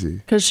crazy.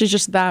 Because she's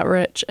just that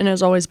rich and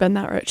has always been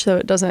that rich. So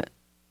it doesn't,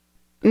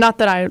 not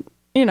that I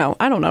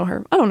don't know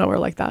her. I don't know her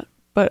like that.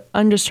 But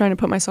I'm just trying to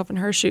put myself in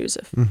her shoes.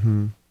 If,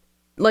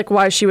 like,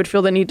 why she would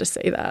feel the need to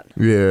say that.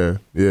 Yeah,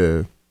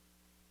 yeah.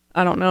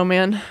 I don't know,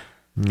 man.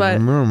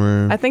 But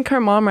I think her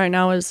mom right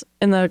now is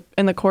in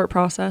the court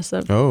process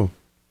of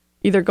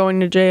either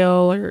going to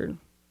jail or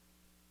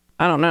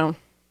I don't know.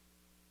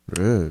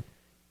 Right.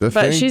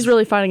 But she's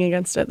really fighting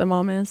against it. The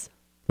mom is.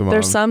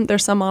 There's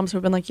some moms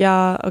who've been like,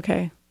 yeah,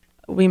 okay,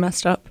 we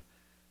messed up.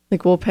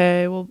 Like, we'll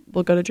pay, we'll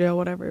go to jail,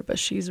 whatever. But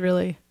she's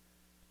really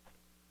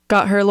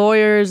got her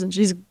lawyers and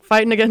she's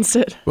fighting against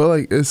it. Well,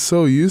 like, it's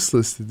so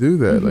useless to do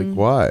that. Like,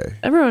 why?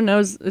 Everyone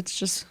knows it's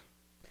just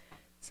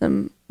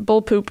some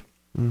bull poop.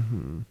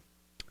 Man.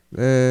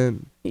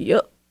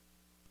 Yep.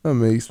 That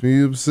makes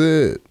me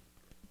upset.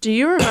 Do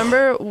you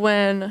remember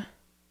when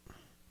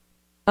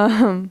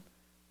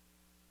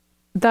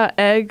that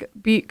egg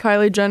beat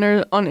Kylie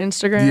Jenner on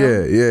Instagram?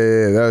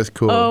 Yeah. That was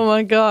cool. Oh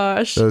my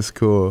gosh. That was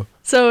cool.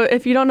 So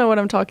if you don't know what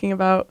I'm talking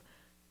about,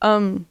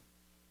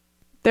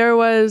 there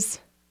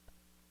was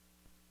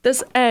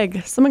this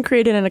egg. Someone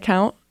created an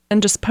account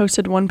and just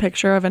posted one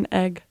picture of an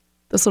egg,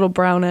 this little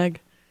brown egg.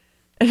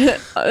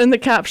 And the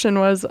caption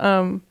was,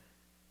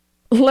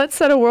 let's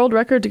set a world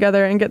record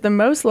together and get the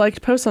most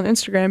liked post on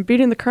Instagram,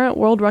 beating the current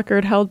world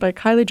record held by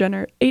Kylie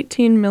Jenner,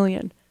 18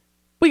 million.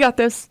 We got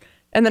this.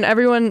 And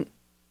then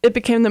it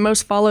became the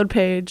most followed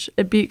page.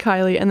 It beat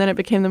Kylie, and then it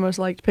became the most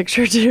liked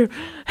picture too.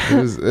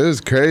 It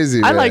was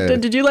crazy. I liked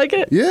it. Did you like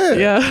it? Yeah.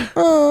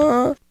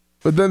 Yeah.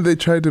 But then they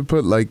tried to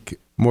put like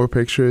more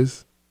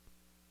pictures.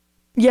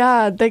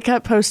 Yeah, they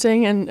kept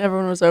posting, and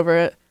everyone was over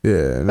it.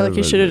 Yeah. Like,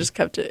 you should have just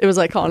kept it. It was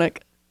iconic.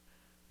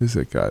 It's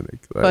iconic.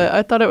 Like, But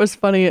I thought it was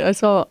funny. I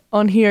saw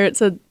on here, it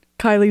said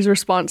Kylie's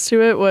response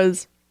to it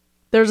was,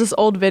 there's this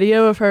old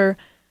video of her.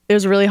 It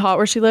was really hot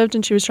where she lived,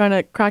 and she was trying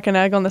to crack an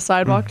egg on the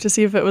sidewalk to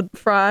see if it would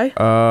fry.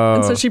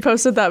 And so she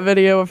posted that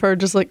video of her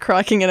just like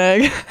cracking an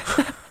egg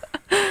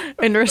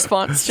in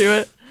response to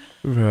it.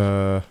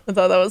 I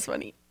thought that was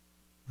funny.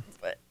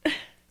 But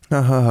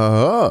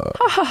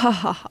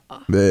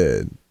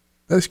man,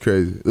 that's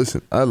crazy.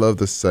 Listen, I love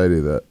the society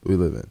that we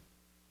live in.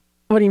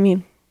 What do you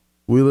mean?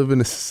 We live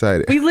in a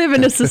society. We live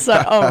in a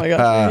society. Oh my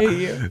God, I hate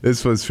you.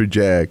 This one's for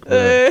Jack.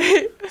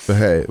 But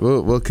hey,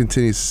 we'll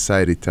continue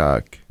society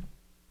talk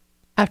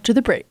after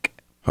the break.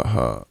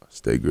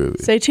 Stay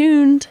groovy. Stay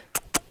tuned.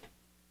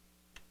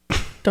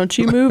 Don't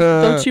you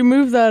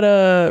move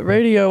that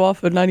radio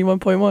off of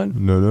 91.1.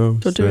 No.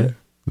 Don't do it.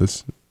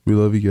 Listen, we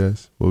love you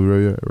guys. We'll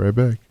be right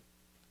back.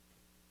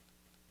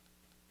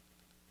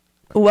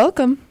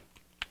 Welcome.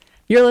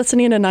 You're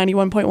listening to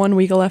 91.1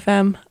 Weagle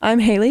FM. I'm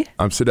Haley.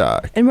 I'm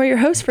Sadak. And we're your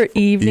hosts for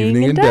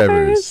Evening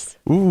Endeavors.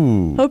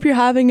 Ooh. Hope you're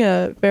having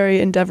a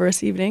very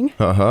endeavorous evening.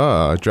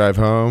 Drive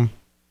home,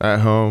 at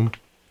home.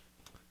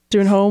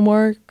 Doing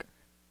homework.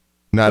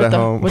 Not at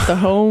home. With the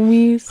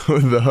homies.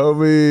 With the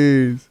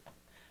homies.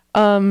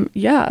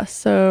 Yeah,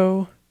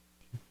 so.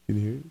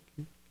 Can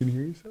you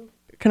hear yourself?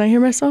 Can I hear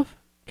myself?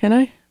 Can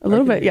I? A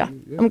little bit, yeah.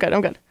 I'm good.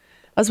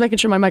 I was making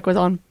sure my mic was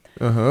on.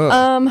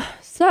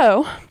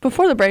 So,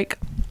 before the break.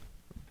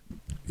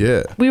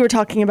 Yeah. We were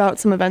talking about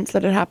some events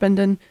that had happened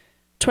in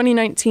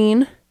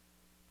 2019,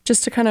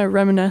 just to kind of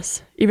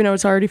reminisce, even though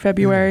it's already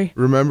February.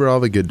 Remember all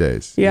the good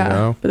days. Yeah. You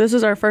know? But this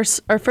is our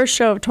first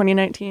show of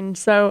 2019.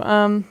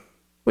 So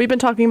we've been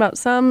talking about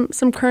some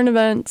current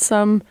events,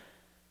 some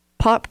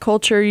pop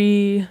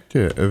culture-y.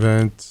 Yeah,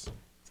 events.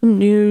 Some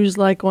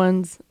news-like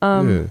ones.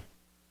 One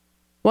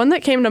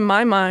that came to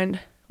my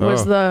mind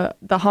was the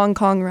Hong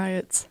Kong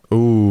riots.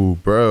 Ooh,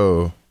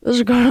 bro.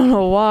 Those are going on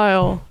a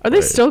while. Are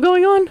they still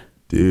going on?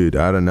 Dude,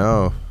 I don't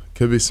know.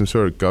 Could be some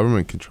sort of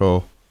government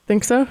control.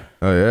 Think so?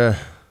 Oh, yeah.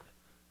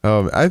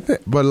 I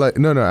think, but like,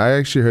 no, I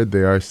actually heard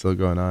they are still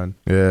going on.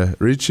 Yeah.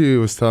 Richie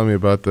was telling me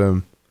about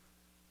them.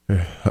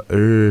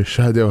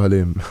 Shadio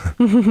Halim.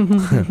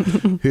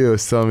 He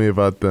was telling me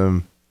about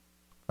them,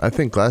 I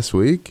think last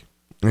week.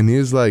 And he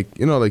was like,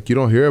 you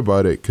don't hear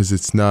about it because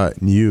it's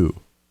not new.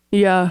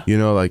 Yeah.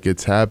 Like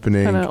it's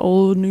happening. Kind of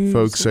old news.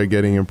 Folks are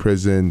getting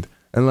imprisoned.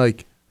 And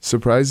like,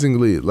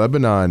 surprisingly,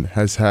 Lebanon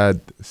has had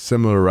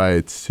similar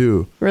riots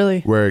too,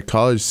 Really? where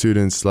college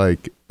students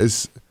like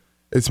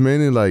it's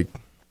mainly like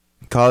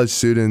college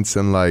students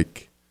and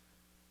like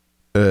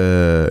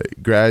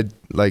grad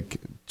like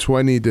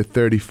 20 to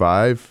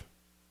 35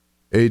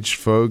 age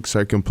folks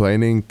are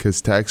complaining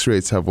because tax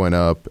rates have went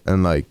up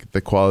and like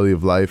the quality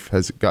of life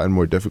has gotten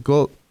more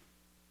difficult.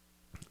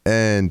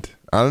 And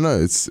I don't know,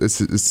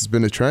 it's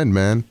been a trend,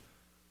 man.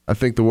 I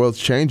think the world's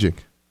changing.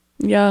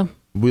 Yeah.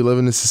 We live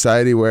in a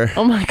society where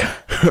Oh my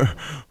God.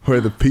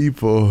 where the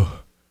people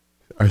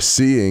are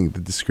seeing the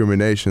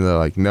discrimination. They're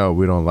like, no,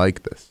 we don't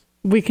like this.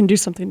 We can do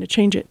something to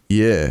change it.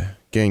 Yeah,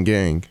 gang.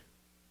 Gang.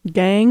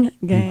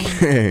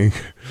 Gang.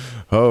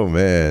 Oh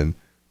man.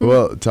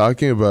 Well,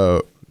 talking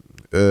about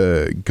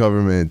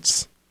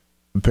governments,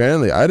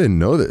 apparently I didn't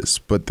know this,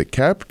 but the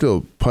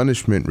capital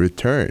punishment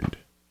returned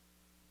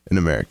in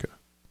America.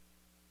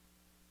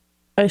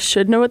 I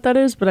should know what that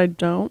is, but I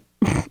don't.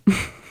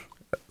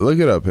 Look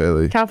it up,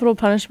 Haley. Capital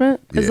punishment?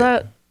 Is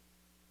Yeah.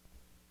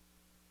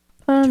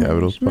 that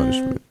Capital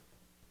punishment.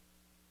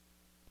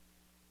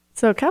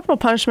 So capital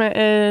punishment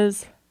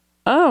is,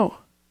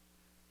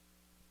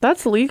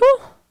 that's legal?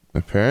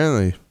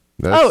 Apparently.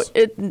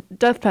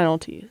 Death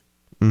penalty.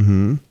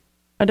 Mm-hmm.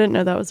 I didn't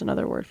know that was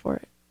another word for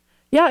it.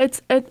 Yeah,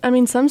 I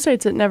mean, some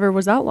states it never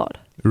was outlawed.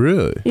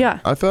 Really? Yeah.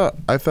 I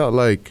thought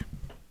like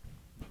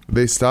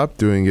they stopped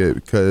doing it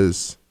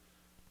because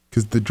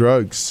the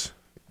drugs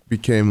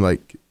became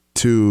like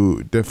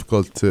too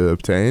difficult to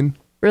obtain.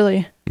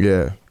 Really?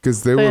 Yeah,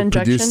 because they The were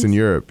produced in injections?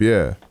 Europe.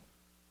 Yeah,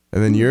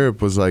 and then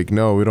Europe was like,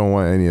 no, we don't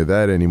want any of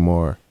that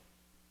anymore.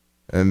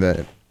 And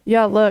then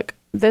Yeah, look,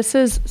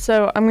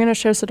 so I'm going to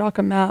show Sadak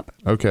a map.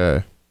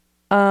 okay,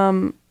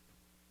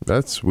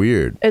 that's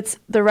weird. It's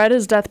the red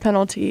is death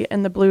penalty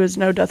and the blue is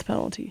no death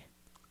penalty.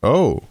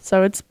 Oh,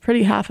 So it's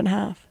pretty half and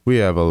half. we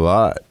have a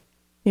lot.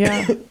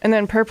 Yeah. And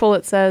then purple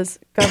it says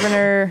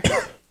governor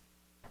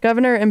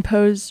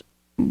imposed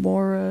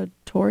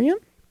moratorium.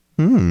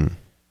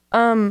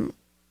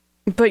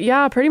 But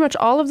yeah, pretty much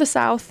all of the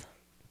South.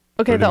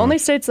 Okay, Pretty the only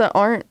much. states that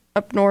aren't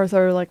up north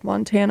are like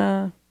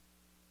Montana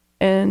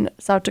and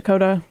South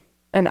Dakota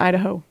and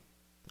Idaho.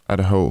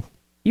 Idaho.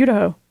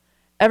 Idaho.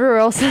 Everywhere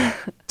else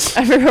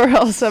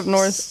up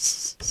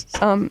north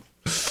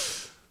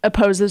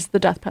opposes the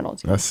death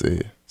penalty. I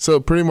see. So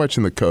pretty much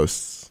in the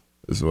coasts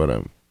is what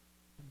I'm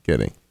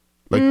getting.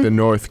 Like the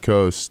north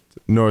coast,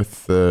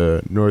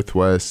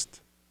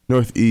 northwest,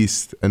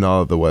 northeast, and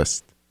all of the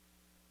west.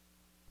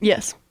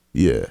 Yes.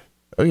 Yeah.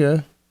 Oh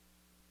yeah.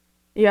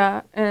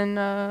 Yeah, and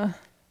Wow.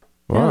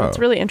 yeah, it's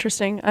really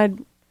interesting.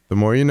 The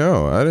more you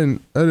know. I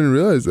didn't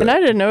realize that. And I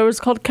didn't know it was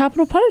called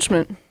capital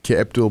punishment.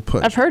 Capital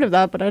punch. I've heard of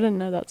that, but I didn't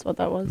know that's what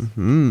that was.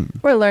 Mm-hmm.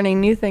 We're learning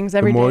new things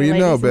every day, more you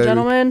ladies know, and baby.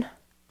 gentlemen.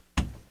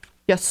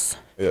 Yes.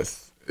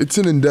 Yes. It's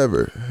an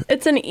endeavor.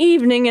 It's an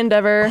evening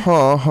endeavor.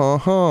 Ha ha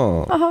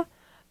ha. Uh-huh.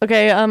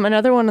 Okay,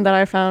 another one that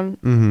I found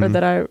or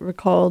that I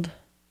recalled,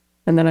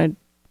 and then I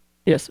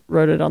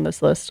wrote it on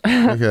this list,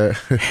 Okay.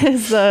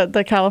 is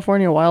the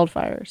California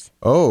wildfires.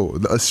 Oh,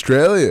 the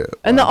Australia.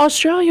 And the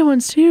Australia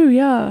ones too,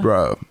 yeah.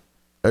 Bro,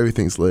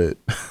 everything's lit.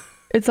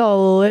 It's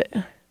all lit.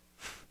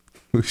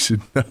 We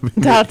should not be.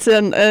 That's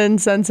an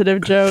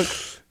insensitive joke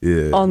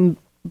Yeah. on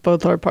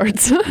both our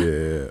parts.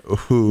 Yeah.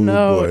 Ooh,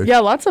 No. boy. Yeah,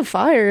 lots of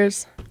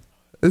fires.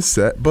 It's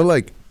sad. But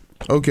like,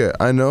 okay,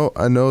 I know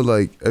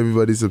like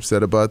everybody's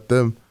upset about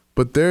them,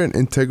 but they're an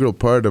integral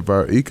part of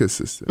our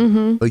ecosystem.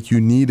 Mm-hmm. Like you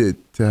need it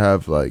to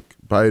have like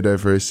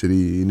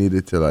biodiversity. You need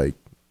it to like,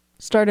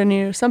 Start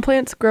anew. Some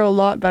plants grow a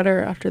lot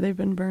better after they've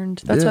been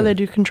burned. That's why Yeah. they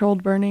do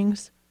controlled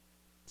burnings.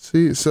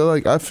 see, so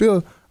like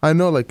I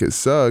know like it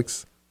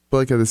sucks, but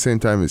like at the same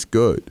time it's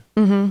good.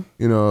 Mm-hmm.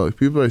 You know, like,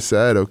 people are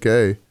sad,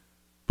 okay.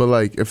 But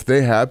like if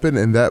they happen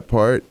in that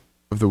part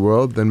of the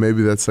world, then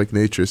maybe that's like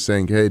nature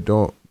saying, hey,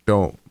 don't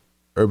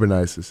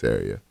urbanize this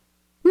area.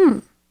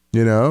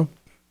 You know?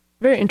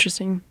 Very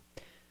interesting.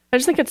 I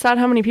just think it's sad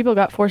how many people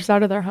got forced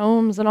out of their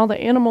homes and all the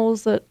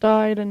animals that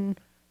died and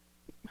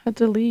had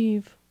to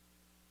leave.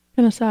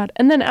 Kind of sad.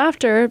 And then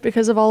after,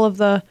 because of all of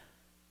the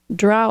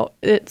drought,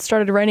 it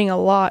started raining a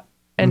lot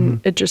and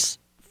it just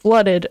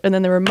flooded, and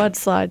then there were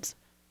mudslides,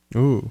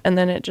 Ooh. and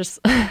then it just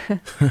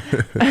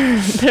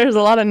there's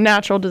a lot of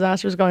natural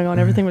disasters going on.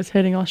 Everything was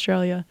hitting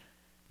Australia.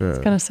 Yeah, It's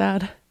kind of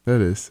sad.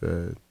 that is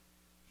sad.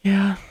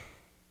 Yeah.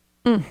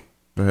 But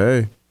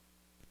hey,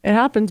 It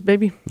happens,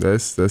 baby.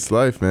 that's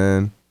life,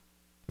 man.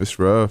 It's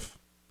rough.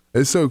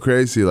 It's so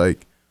crazy.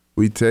 Like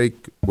we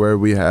take where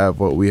we have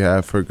what we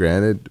have for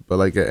granted, but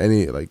like at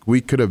any like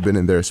we could have been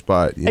in their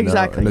spot, you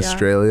Exactly, know, in yeah.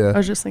 Australia. I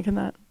was just thinking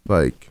that.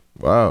 Like,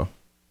 wow,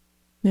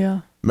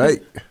 Yeah.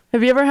 mate.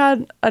 Have you ever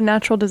had a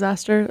natural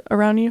disaster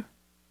around you?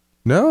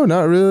 No,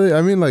 not really.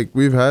 I mean, like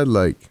we've had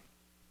like,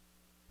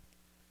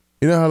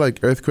 you know how like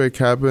earthquake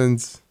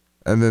happens,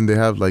 and then they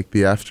have like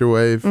the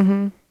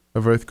afterwave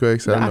of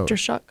earthquakes. The I don't know.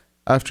 aftershock?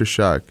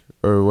 Aftershock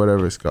or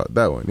whatever it's called.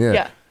 That one,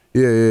 yeah.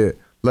 Yeah.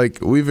 Like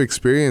we've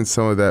experienced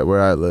some of that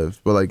where I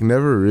live, but like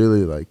never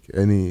really like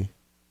any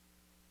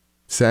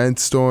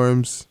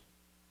sandstorms.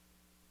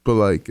 but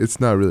like it's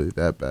not really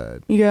that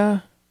bad.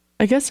 Yeah.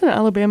 I guess in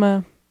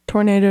Alabama,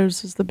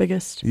 tornadoes is the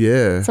biggest.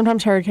 Yeah.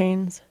 Sometimes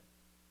hurricanes.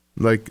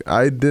 Like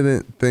I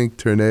didn't think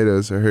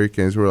tornadoes or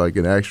hurricanes were like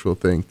an actual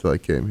thing till I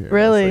came here.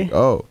 Really? I was like,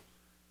 oh,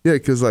 yeah,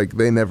 because like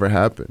they never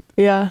happened.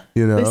 Yeah.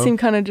 You know? They seem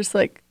kind of just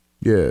like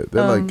Yeah,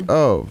 they're like,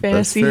 oh,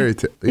 fantasy. that's fairy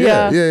tale.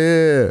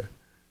 Yeah.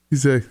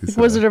 Exactly. Like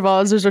Wizard of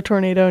Oz, there's a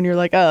tornado, and you're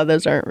like, oh,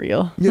 those aren't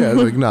real. Yeah, I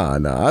was like, nah.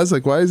 I was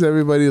like, why is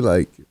everybody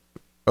like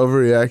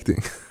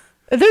overreacting?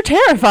 They're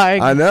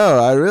terrifying. I know.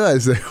 I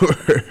realized they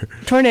were.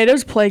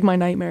 Tornadoes plague my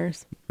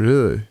nightmares.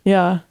 Really?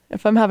 Yeah.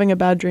 If I'm having a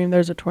bad dream,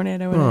 there's a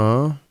tornado in it.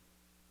 Aw.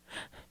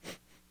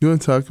 You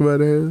want to talk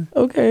about it, Haley?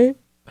 Okay.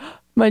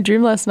 My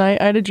dream last night,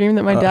 I had a dream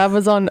that my dad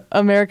was on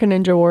American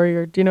Ninja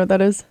Warrior. Do you know what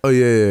that is? Oh,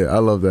 yeah. I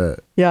love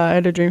that. Yeah, I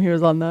had a dream he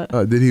was on that.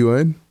 Did he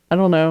win? I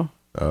don't know.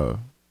 Oh,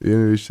 you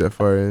didn't reach that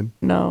far in?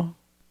 No.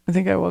 I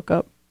think I woke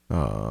up.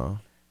 Oh.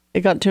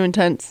 It got too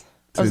intense.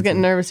 I was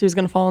getting nervous he was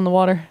going to fall in the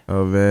water.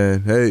 Oh,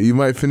 man. Hey, you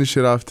might finish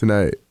it off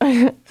tonight.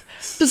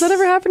 Does that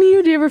ever happen to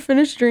you? Do you ever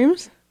finish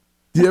dreams?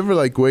 Do you ever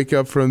like wake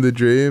up from the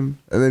dream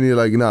and then you're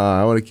like,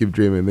 nah, I want to keep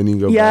dreaming. Then you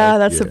go back. Yeah,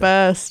 that's the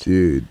best.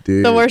 Dude.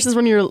 The worst is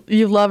when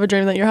you love a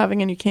dream that you're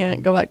having and you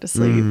can't go back to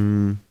sleep.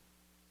 Mm.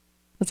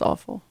 That's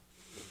awful.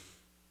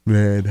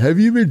 Man, have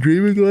you been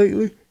dreaming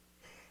lately?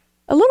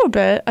 A little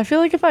bit. I feel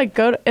like if I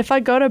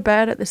go to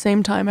bed at the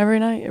same time every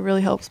night, it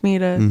really helps me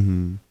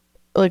to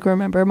like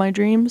remember my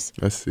dreams.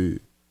 I see.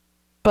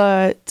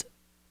 But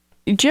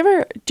do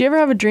you ever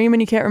have a dream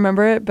and you can't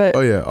remember it? But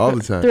oh yeah, all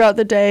the time. Throughout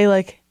the day,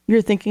 like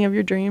you're thinking of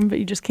your dream, but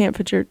you just can't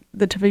put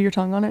the tip of your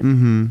tongue on it.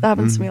 That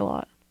happens to me a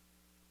lot.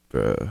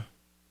 Bruh.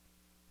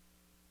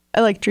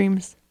 I like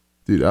dreams.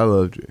 Dude, I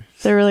love dreams.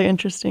 They're really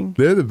interesting.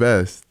 They're the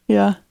best.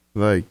 Yeah.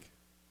 Like.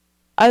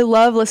 I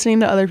love listening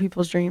to other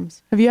people's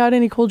dreams. Have you had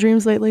any cool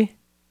dreams lately?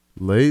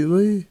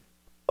 Lately?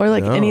 Or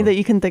like any that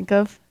you can think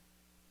of?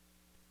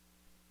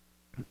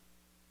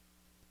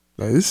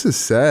 Like, this is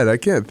sad. I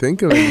can't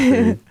think of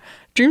anything.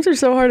 Dreams are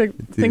so hard to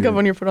think of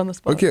when you're put on the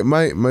spot. Okay,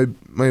 my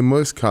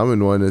most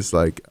common one is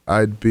like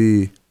I'd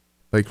be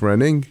like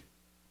running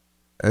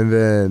and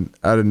then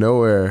out of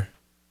nowhere,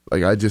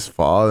 like I just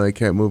fall and I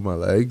can't move my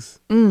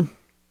legs. Is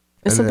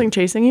something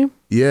chasing you?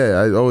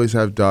 Yeah, I always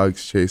have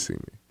dogs chasing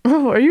me.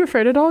 Oh, are you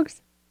afraid of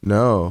dogs?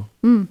 No.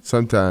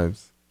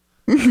 Sometimes.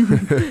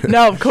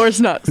 No, of course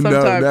not.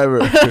 Sometimes. No, never.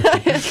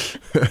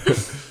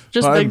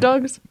 Just big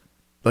dogs?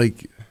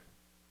 Like,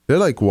 they're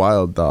like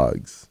wild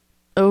dogs.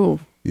 Oh.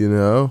 You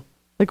know?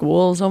 Like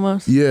wolves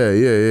almost? Yeah.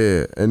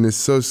 And it's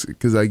so,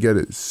 because I get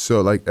it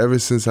so, like, ever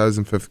since I was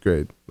in 5th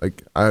grade,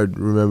 like, I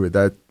remember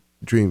that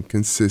dream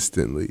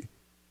consistently.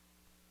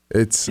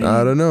 It's,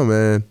 I don't know,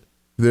 man.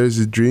 There's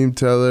a dream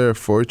teller, a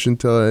fortune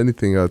teller,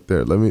 anything out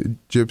there.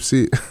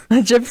 Gypsy.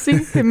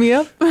 Gypsy, hit me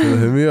up.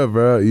 Hit me up,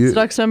 bro.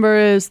 Stock's number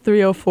is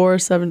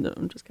 304-7.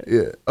 I'm just kidding.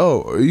 Yeah.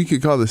 Oh, or you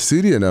could call the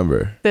studio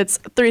number. That's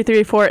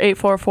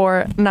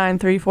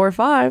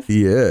 334-844-9345.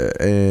 Yeah,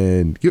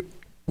 and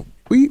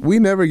we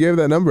never gave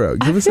that number out.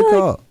 Give us a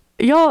call.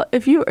 Y'all,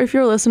 if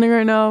you're listening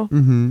right now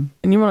and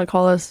you want to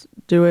call us,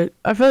 do it.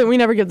 I feel like we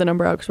never give the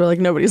number out because we're like,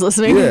 nobody's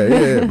listening.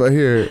 Yeah. But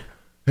here,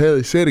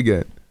 Haley, say it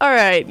again. All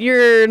right,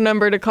 your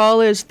number to call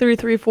is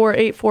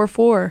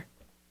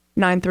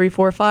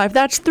 334-844-9345.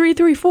 That's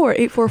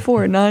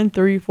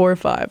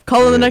 334-844-9345.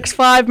 Call in the next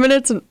 5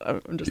 minutes, and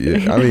I'm just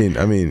kidding.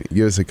 I mean,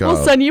 give us a call.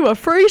 We'll send you a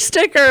free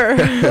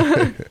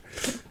sticker.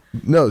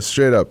 No,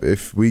 straight up.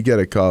 If we get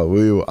a call,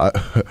 we will pay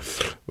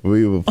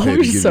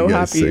to give you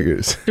guys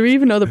stickers. Do we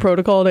even know the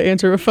protocol to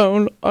answer a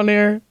phone on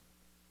air?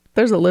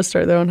 There's a list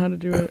right there on how to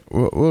do it.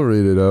 We'll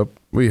read it up.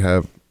 We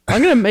have.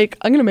 I'm gonna make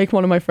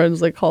one of my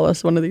friends like call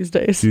us one of these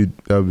days. Dude,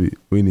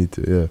 we need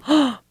to,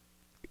 yeah.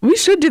 We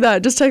should do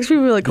that. Just text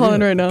people like call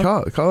in right now.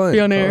 Call in. Be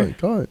on air.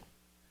 Call in.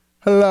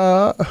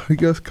 Hello.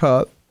 Give us a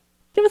call.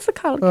 Give us a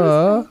call.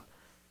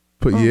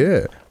 But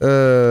yeah,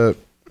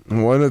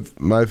 one of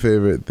my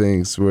favorite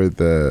things were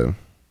the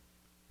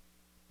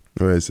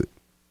U.S.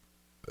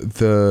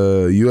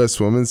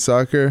 women's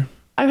soccer.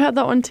 I've had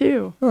that one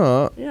too.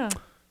 Oh. Yeah.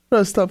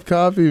 Stop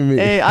copying me.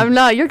 Hey, I'm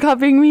not. You're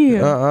copying me.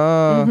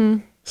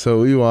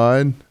 So we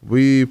won.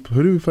 Who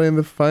did we play in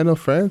the final?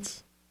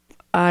 France?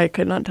 I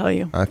could not tell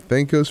you. I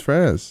think it was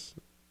France.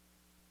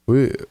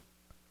 I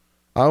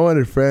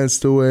wanted France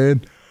to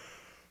win.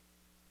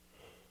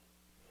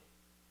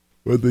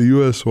 But the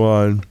U.S.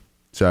 won.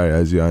 Sorry, I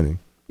was yawning.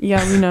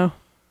 Yeah, we know.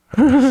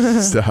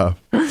 Stop.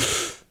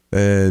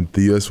 And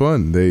the U.S.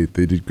 won. They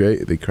did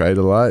great. They cried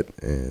a lot,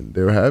 and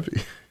they were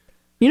happy.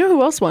 You know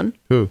who else won?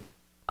 Who?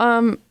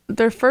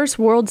 Their first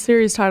World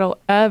Series title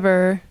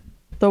ever,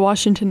 the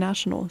Washington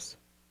Nationals.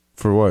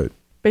 For what?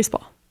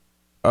 Baseball.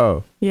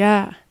 Oh.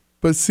 Yeah.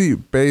 But see,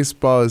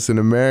 baseball is an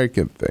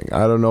American thing.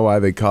 I don't know why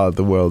they call it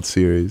the World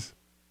Series.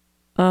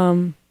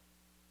 I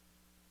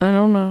don't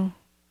know.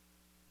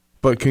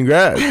 But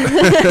congrats.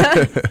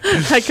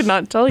 I could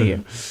not tell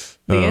you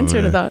the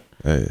answer to that.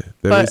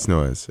 There is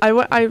no answer.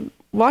 I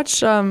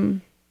watched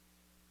in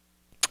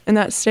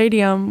that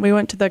stadium. We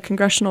went to the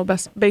congressional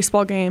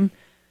baseball game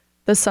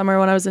this summer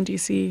when I was in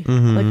DC.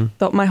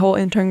 Like my whole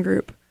intern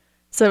group.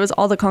 So it was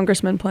all the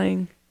congressmen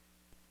playing.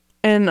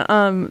 And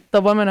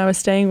the woman I was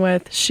staying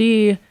with,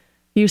 she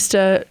used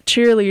to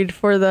cheerlead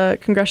for the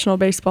congressional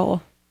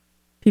baseball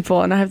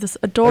people. And I have this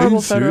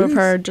adorable photo of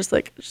her, just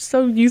like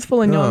so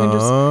youthful and young, and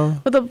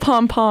just with a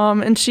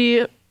pom-pom. And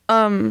she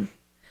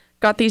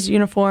got these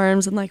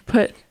uniforms and like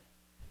put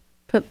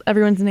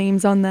everyone's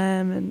names on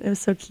them. And it was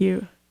so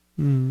cute.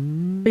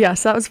 Mm. But yeah,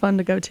 so that was fun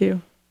to go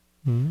to.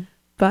 Mm.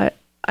 But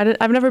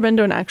I've never been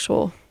to an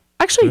actual...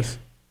 Actually,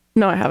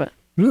 no, I haven't.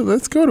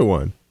 Let's go to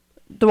one.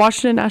 The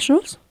Washington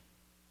Nationals?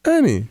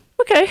 Any.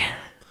 Okay.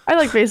 I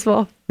like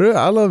baseball. Really?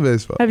 I love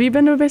baseball. Have you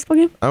been to a baseball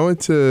game? I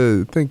went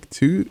to, I think,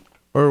 2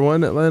 or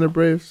 1 Atlanta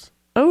Braves.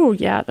 Oh,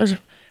 yeah.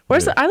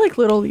 I like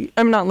Little League.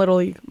 I'm not Little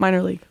League,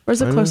 minor league. Where's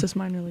the closest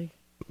minor league?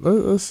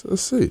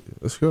 Let's see.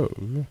 Let's go.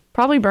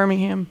 Probably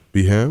Birmingham.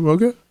 Birmingham?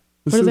 Okay.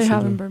 What do they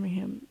have in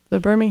Birmingham?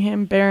 The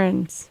Birmingham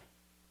Barons.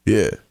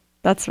 Yeah.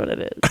 That's what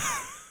it is.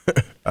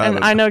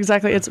 I know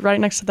exactly. It's right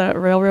next to that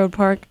railroad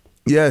park.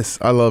 Yes,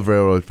 I love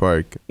Railroad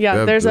Park.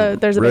 Yeah, there's a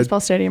baseball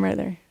stadium right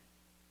there.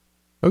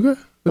 Okay.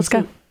 Let's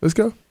go. Let's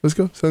go.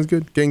 Sounds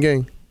good.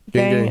 Gang.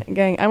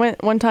 I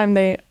went one time.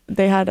 They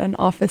had an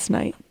office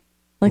night,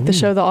 like the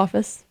show The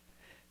Office.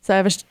 So I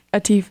have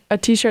a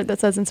t-shirt that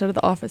says, instead of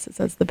The Office, it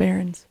says The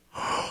Barons.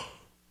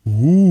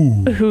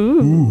 Ooh.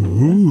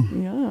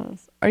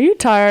 Yes. Are you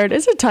tired?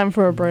 Is it time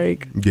for a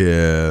break?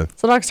 Yeah.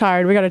 So Doc's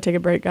tired. We got to take a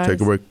break, guys.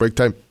 Take a break. Break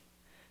time.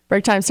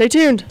 Break time. Stay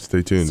tuned.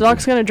 So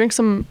Doc's going to drink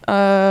some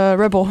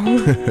Red Bull.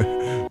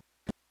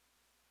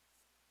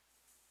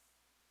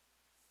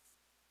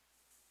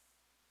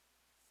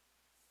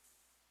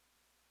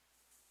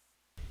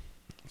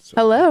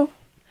 Hello.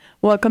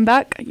 Welcome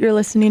back. You're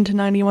listening to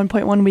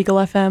 91.1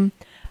 Weagle FM.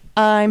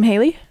 I'm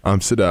Haley. I'm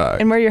Sadak.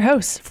 And we're your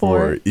hosts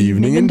for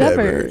Evening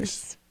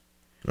Endeavors.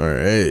 All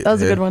right. That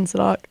was a good one,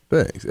 Sadak.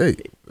 Thanks. Hey.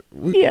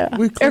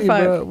 We clean,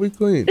 bro. We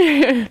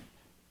clean.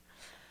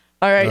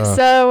 All right.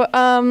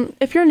 So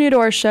if you're new to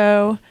our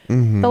show,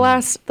 the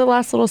last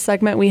little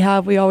segment we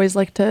have, we always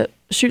like to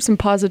shoot some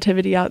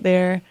positivity out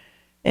there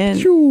and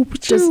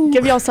just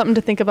give y'all something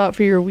to think about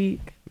for your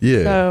week.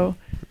 Yeah. So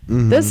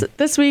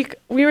this week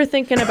we were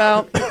thinking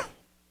about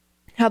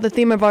how the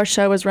theme of our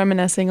show is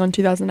reminiscing on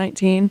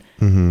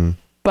 2019,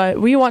 but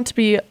we want to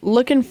be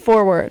looking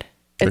forward.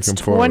 It's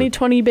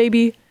 2020,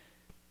 baby.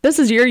 This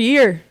is your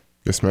year.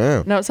 Yes,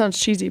 ma'am. Now it sounds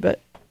cheesy,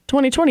 but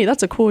 2020,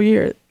 that's a cool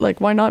year.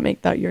 Like, why not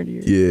make that your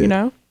year? Yeah. You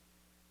know?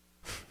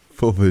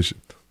 Full vision.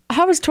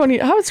 How was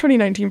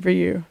 2019 for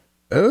you?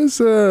 It was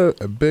a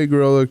big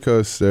roller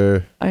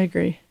coaster. I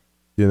agree.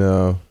 You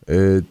know,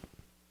 it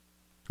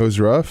was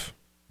rough.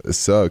 It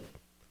sucked.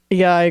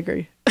 Yeah, I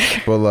agree.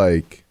 But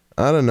like,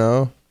 I don't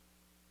know.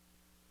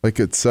 Like,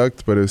 it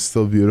sucked, but it was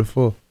still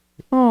beautiful.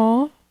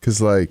 Aw.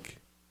 'Cause like,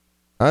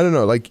 I don't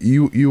know, like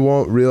you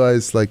won't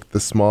realize like the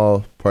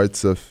small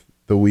parts of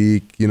the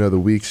week, you know, the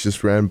weeks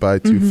just ran by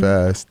too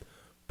fast.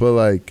 But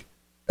like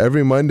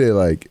every Monday,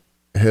 like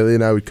Haley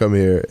and I would come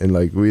here and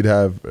like we'd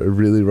have a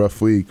really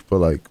rough week, but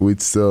like we'd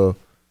still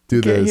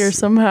do Get this here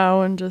somehow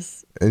and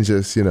just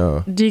you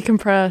know,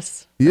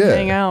 decompress. Yeah. And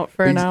hang out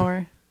for an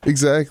hour.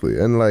 Exactly.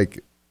 And like,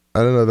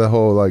 I don't know, the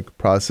whole like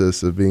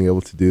process of being able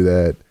to do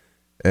that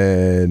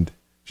and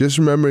just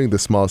remembering the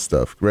small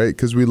stuff, right?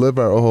 Because we live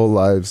our whole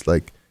lives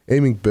like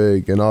aiming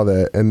big and all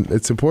that, and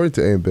it's important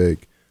to aim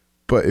big,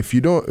 but if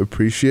you don't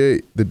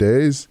appreciate the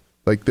days,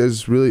 like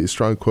there's really a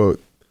strong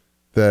quote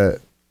that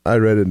I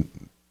read in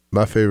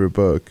my favorite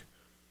book,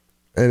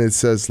 and it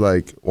says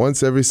like,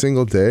 once every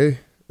single day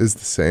is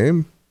the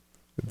same,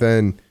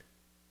 then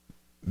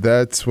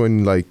that's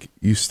when like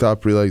you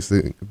stop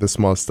realizing the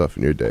small stuff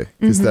in your day,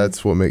 because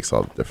that's what makes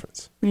all the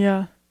difference.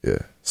 Yeah.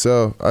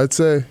 So I'd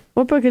say,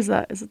 what book is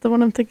that? Is it the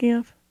one I'm thinking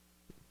of?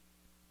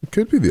 it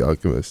could be The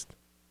Alchemist.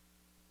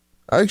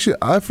 Actually,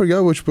 I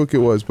forgot which book it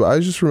was, but I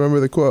just remember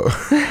the quote.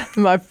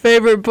 My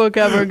favorite book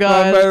ever,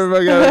 guys. My favorite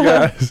book ever,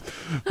 guys.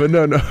 But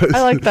no.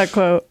 I like that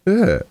quote.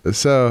 Yeah.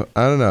 So,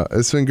 I don't know.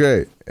 It's been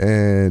great.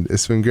 And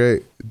it's been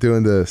great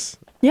doing this.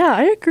 Yeah,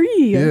 I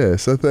agree. Yeah.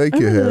 So, thank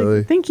you,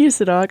 Haley. Thank you,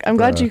 Sadak. I'm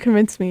glad you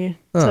convinced me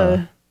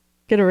to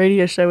get a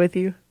radio show with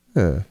you.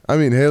 Yeah. I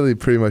mean, Haley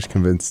pretty much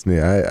convinced me.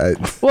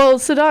 Well,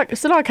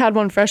 Sadak had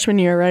one freshman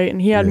year, right?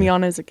 And he had me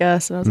on as a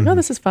guest. And I was like, oh,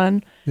 this is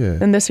fun. Yeah.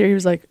 And this year he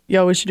was like,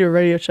 yo, we should do a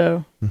radio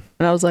show. And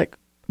I was like,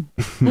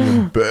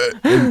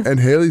 and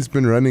Haley's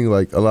been running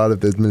like a lot of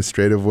the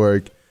administrative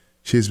work.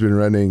 She's been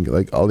running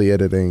like all the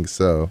editing.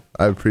 So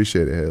I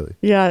appreciate it, Haley.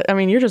 Yeah. I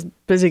mean, you're just a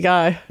busy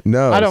guy.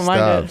 No, I don't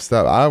mind it.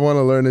 Stop. I want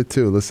to learn it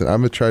too. Listen, I'm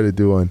going to try to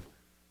do one.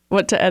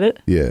 What, to edit?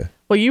 Yeah.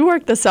 Well, you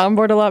work the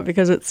soundboard a lot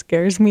because it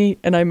scares me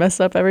and I mess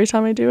up every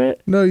time I do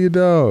it. No, you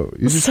don't.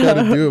 You just got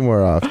to do it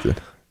more often.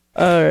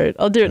 All right.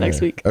 I'll do it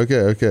next week.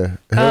 Okay.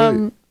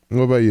 Haley,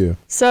 what about you?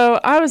 So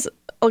I was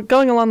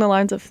going along the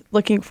lines of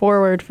looking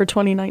forward for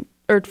 2020.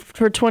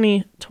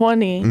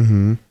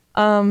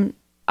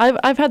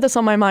 I've had this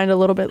on my mind a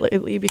little bit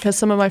lately because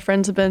some of my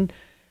friends have been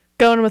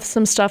going with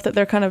some stuff that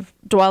they're kind of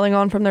dwelling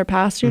on from their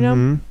past, you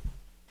know?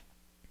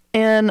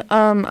 And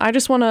I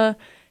just want to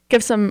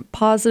give some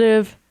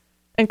positive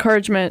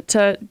encouragement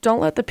to don't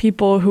let the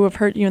people who have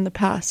hurt you in the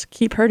past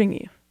keep hurting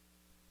you.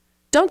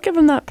 Don't give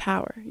them that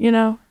power, you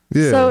know?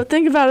 Yeah. So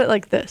think about it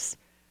like this.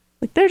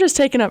 Like they're just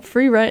taking up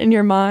free rent in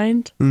your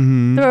mind.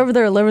 Mm-hmm. They're over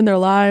there living their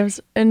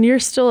lives and you're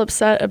still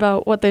upset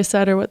about what they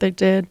said or what they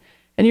did.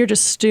 And you're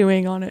just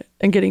stewing on it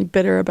and getting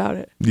bitter about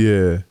it.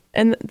 Yeah.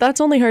 And that's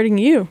only hurting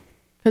you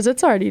because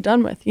it's already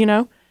done with, you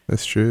know?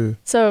 That's true.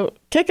 So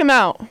kick them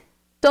out.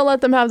 Don't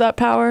let them have that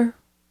power.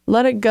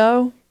 Let it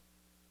go.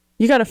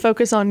 You got to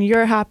focus on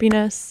your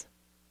happiness.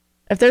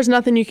 If there's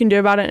nothing you can do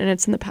about it and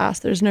it's in the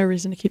past, there's no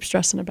reason to keep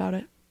stressing about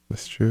it.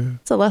 That's true.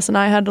 It's a lesson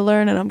I had to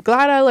learn, and I'm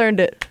glad I learned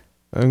it.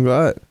 I'm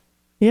glad.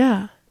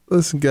 Yeah.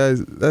 Listen,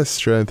 guys, that's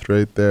strength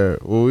right there.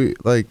 Well, we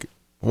like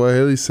what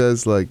Haley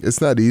says. Like,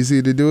 it's not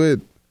easy to do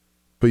it,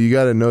 but you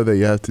got to know that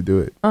you have to do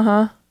it.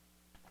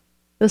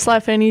 This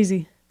life ain't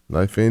easy.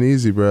 Life ain't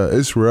easy, bro.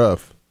 It's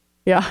rough.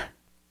 Yeah.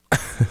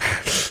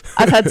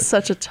 I've had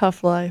such a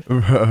tough life.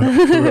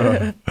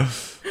 Bro.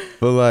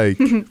 But like,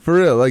 for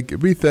real, like,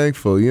 be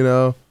thankful. You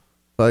know,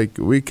 like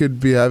we could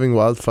be having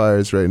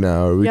wildfires right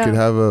now, or we could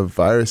have a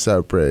virus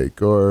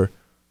outbreak, or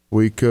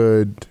we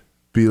could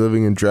be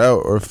living in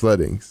drought or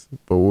floodings,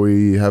 but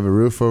we have a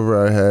roof over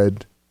our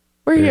head.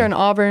 We're here in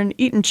Auburn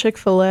eating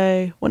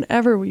Chick-fil-A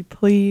whenever we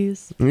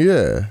please.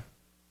 Yeah.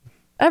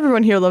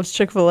 Everyone here loves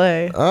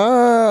Chick-fil-A.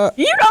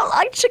 You don't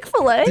like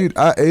Chick-fil-A? Dude,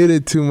 I ate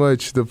it too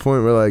much to the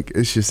point where like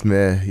it's just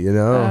meh, you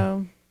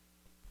know?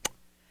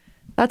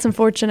 That's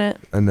unfortunate.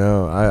 I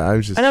know.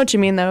 I'm just. I know what you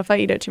mean though. If I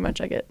eat it too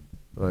much, I get.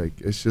 Like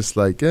it's just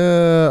like,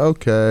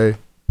 okay.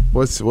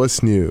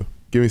 What's new?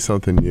 Give me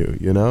something new,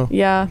 you know?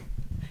 Yeah.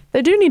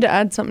 They do need to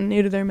add something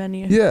new to their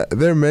menu. Yeah,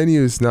 their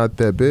menu is not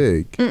that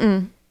big.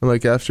 And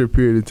like after a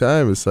period of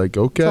time, it's like,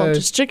 okay. It's all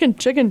just chicken.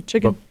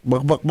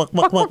 No,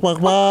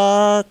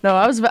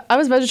 I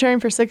was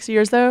vegetarian for 6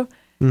 years though,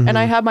 and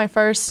I had my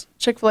first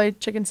Chick-fil-A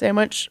chicken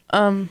sandwich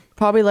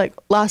probably like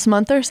last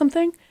month or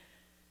something,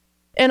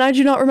 and I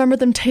do not remember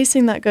them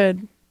tasting that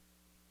good.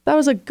 That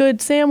was a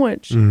good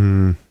sandwich. I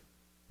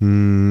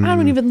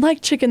don't even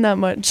like chicken that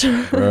much.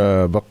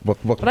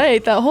 But I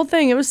ate that whole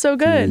thing. It was so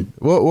good. Dude.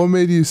 What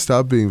made you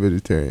stop being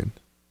vegetarian?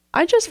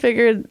 I just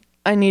figured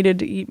I needed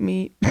to eat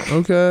meat.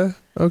 Okay.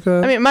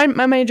 I mean,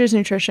 my major is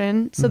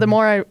nutrition, so the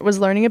more I was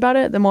learning about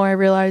it, the more I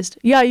realized,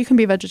 yeah, you can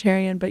be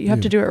vegetarian, but you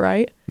have to do it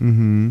right.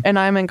 And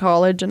I'm in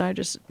college, and I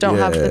just don't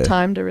have the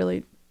time to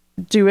really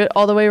do it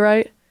all the way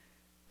right.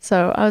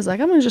 So I was like,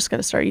 I'm just going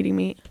to start eating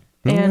meat.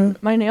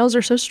 And my nails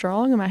are so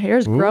strong, and my hair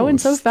is growing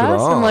so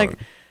fast. I'm like,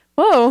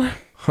 whoa,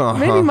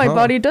 maybe my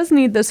body does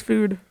need this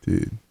food.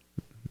 Dude,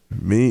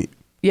 meat.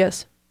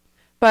 Yes.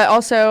 But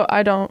also,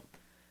 I don't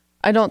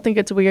think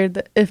it's weird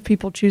that if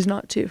people choose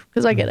not to,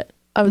 because I get it.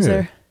 I was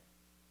there.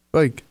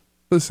 Like,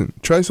 listen,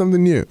 try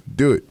something new.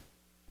 Do it.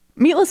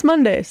 Meatless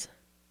Mondays.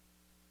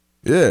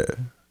 Yeah.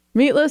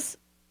 Meatless.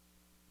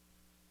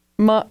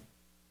 No,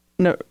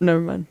 never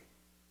mind.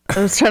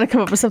 I was trying to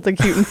come up with something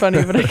cute and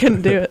funny, but I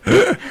couldn't do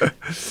it.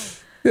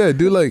 Yeah,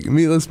 do like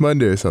Meatless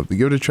Monday or something.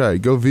 Give it a try.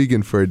 Go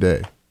vegan for a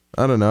day.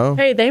 I don't know.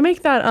 Hey, they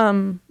make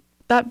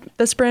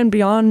this brand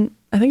Beyond.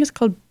 I think it's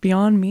called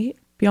Beyond Meat,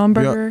 Beyond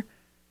Burger.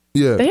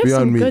 Yeah, they have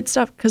Beyond some Meat. good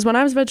stuff. Because when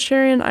I was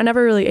vegetarian, I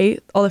never really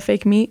ate all the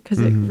fake meat because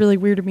it really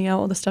weirded me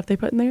out, all the stuff they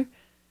put in there.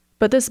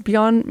 But this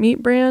Beyond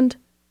Meat brand,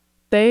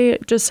 they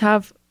just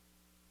have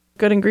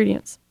good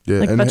ingredients,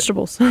 like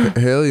vegetables.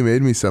 Haley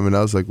made me some, and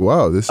I was like,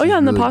 "Wow, this." Oh is yeah,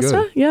 and really the pasta,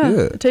 good. yeah,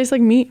 it tastes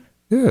like meat.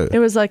 Yeah, it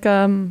was like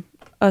a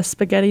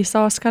spaghetti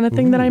sauce kind of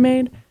thing that I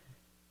made,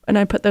 and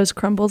I put those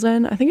crumbles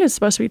in. I think it's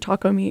supposed to be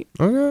taco meat,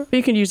 okay, but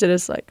you can use it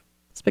as like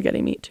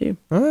spaghetti meat too.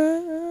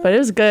 But it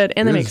was good,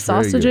 and they make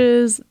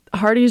sausages.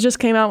 Hardee's just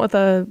came out with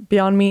a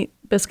Beyond Meat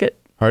biscuit.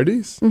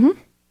 Hardee's?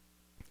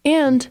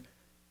 And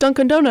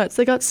Dunkin' Donuts,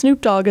 they got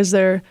Snoop Dogg as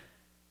their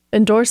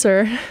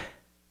endorser.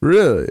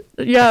 Really?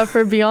 Yeah,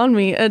 for Beyond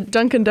Meat at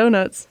Dunkin'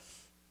 Donuts.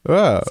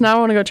 Wow. So now I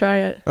want to go try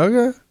it.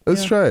 Okay,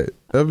 let's try it.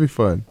 That'd be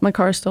fun. My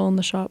car's still in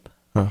the shop.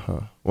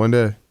 One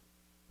day,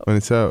 when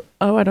it's out.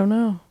 Oh, I don't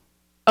know.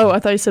 Oh, I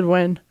thought you said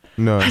when.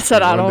 No, I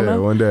said I don't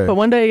know. One day. But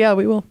one day, yeah,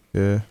 we will.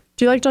 Yeah.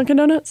 Do you like Dunkin'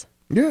 Donuts?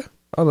 Yeah,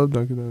 I love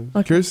Dunkin' Donuts.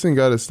 Okay. Kirsten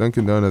got us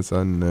Dunkin' Donuts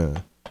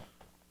on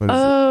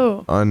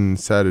on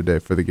Saturday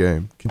for the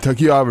game.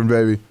 Kentucky Auburn,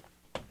 baby.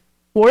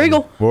 War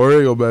Eagle. War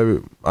Eagle,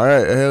 baby. All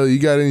right, Haley, you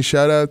got any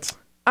shout outs?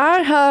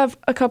 I have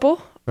a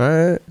couple. All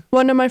right.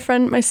 One to my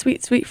friend, my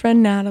sweet, sweet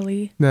friend,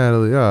 Natalie.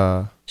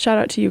 Shout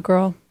out to you,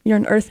 girl. You're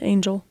an earth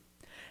angel.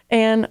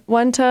 And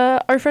one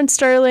to our friend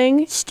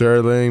Sterling.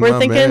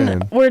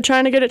 We're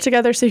trying to get it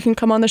together so you can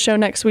come on the show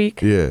next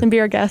week and be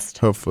our guest.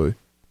 Hopefully.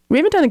 We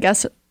haven't done a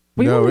guest.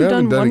 We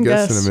haven't done a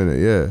guest in a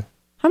minute, yeah.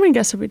 How many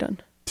guests have we done?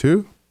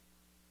 2?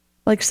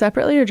 Like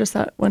separately or just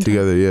that one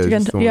together,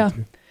 time? Together, yeah.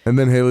 And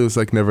then Haley was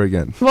like, never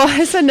again. Well,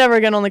 I said never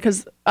again only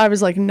because I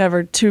was like,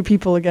 never 2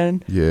 people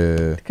again.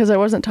 Yeah. Because there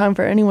wasn't time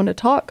for anyone to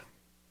talk.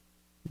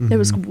 It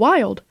was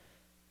wild.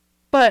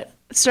 But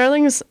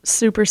Sterling is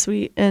super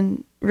sweet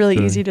and really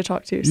easy to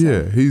talk to. So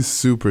yeah, he's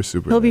super,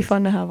 super He'll be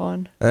fun to have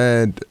on.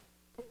 And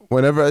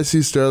whenever I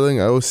see Sterling,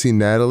 I will see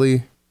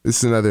Natalie. This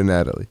is another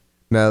Natalie.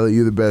 Natalie,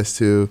 you're the best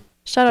too.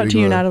 Shout out Big to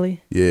you, love.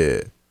 Natalie.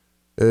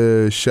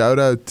 Yeah. Shout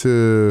out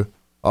to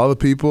all the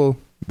people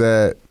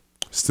that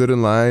stood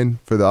in line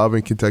for the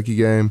Auburn Kentucky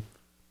game.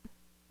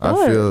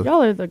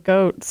 Y'all are the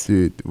goats.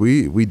 Dude,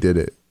 we did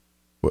it.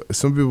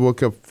 Some people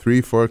woke up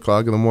 3-4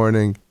 o'clock in the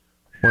morning,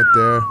 went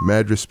there,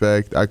 mad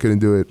respect. I couldn't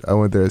do it. I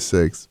went there at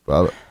 6.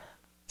 But that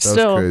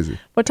Still, was crazy.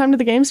 What time did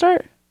the game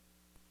start?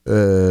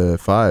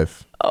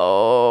 5.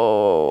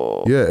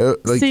 Oh. Yeah.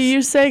 See,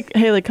 you say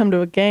Haley come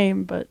to a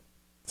game, but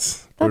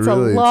that's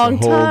really, a long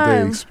it's a whole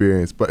time. day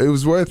experience, but it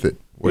was worth it.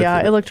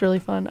 It looked really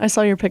fun. I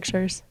saw your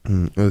pictures.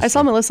 I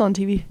saw Melissa on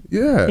TV.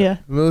 Yeah. Yeah.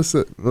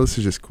 Melissa's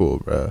just cool,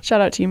 bro.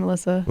 Shout out to you,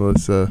 Melissa.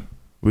 Melissa,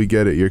 we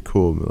get it. You're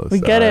cool, Melissa. We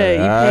get it.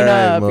 You paid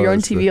up. Melissa. You're on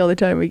TV all the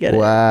time. We get it.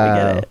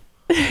 Wow.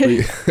 We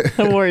get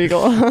it. War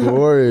Eagle.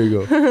 War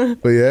Eagle.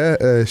 But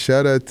yeah,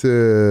 shout out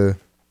to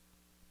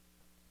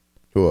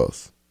who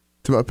else?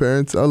 To my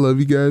parents. I love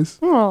you guys.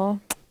 Aw.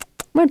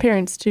 My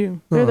parents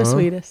too. They're the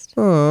sweetest.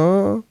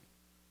 Aw.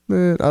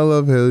 Man, I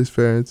love Haley's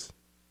parents.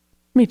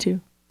 Me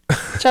too.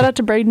 Shout out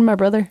to Braden, my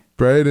brother.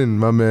 Braden,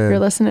 my man. You're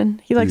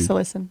listening. He likes Dude. to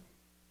listen.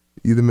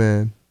 You the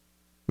man.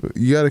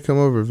 You got to come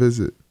over and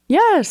visit.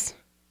 Yes.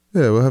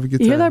 Yeah, we'll have a good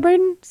time. You hear that,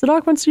 Braden?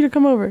 Zadok wants you to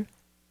come over.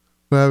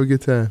 We'll have a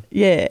good time.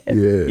 Yeah.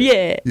 Yeah.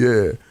 Yeah.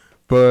 Yeah.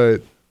 But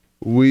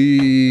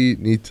we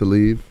need to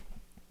leave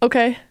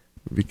Okay.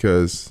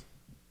 because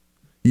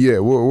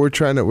we're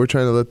trying to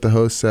let the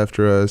hosts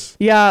after us.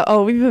 Yeah.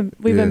 Oh, we've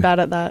been Yeah. bad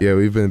at that. Yeah,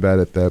 we've been bad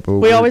at that. But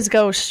We always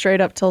go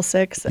straight up till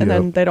 6, and Yep.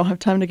 then they don't have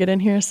time to get in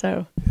here.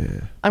 So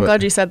I'm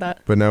glad you said that.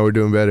 But now we're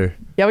doing better.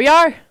 Yeah, we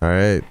are. All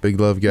right. Big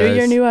love, guys. New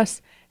year, new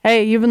us.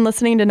 Hey, you've been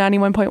listening to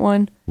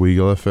 91.1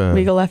 Weagle FM.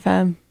 Weagle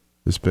FM.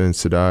 It's been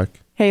Sadak,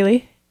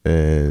 Haley,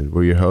 and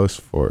we're your hosts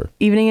for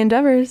Evening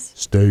Endeavors.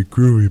 Stay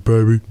Groovy,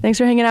 baby. Thanks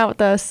for hanging out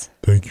with us.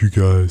 Thank you,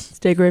 guys.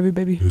 Stay gravy,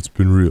 baby. It's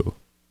been real.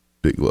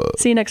 Big love.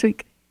 See you next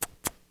week.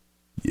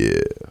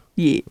 Yeah.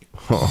 Yeah.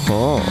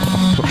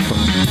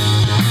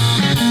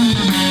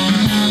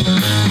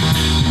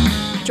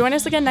 Join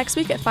us again next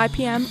week at 5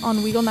 p.m. on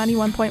Weagle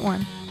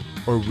 91.1.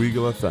 Or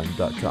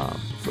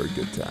WeagleFM.com for a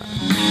good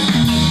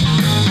time.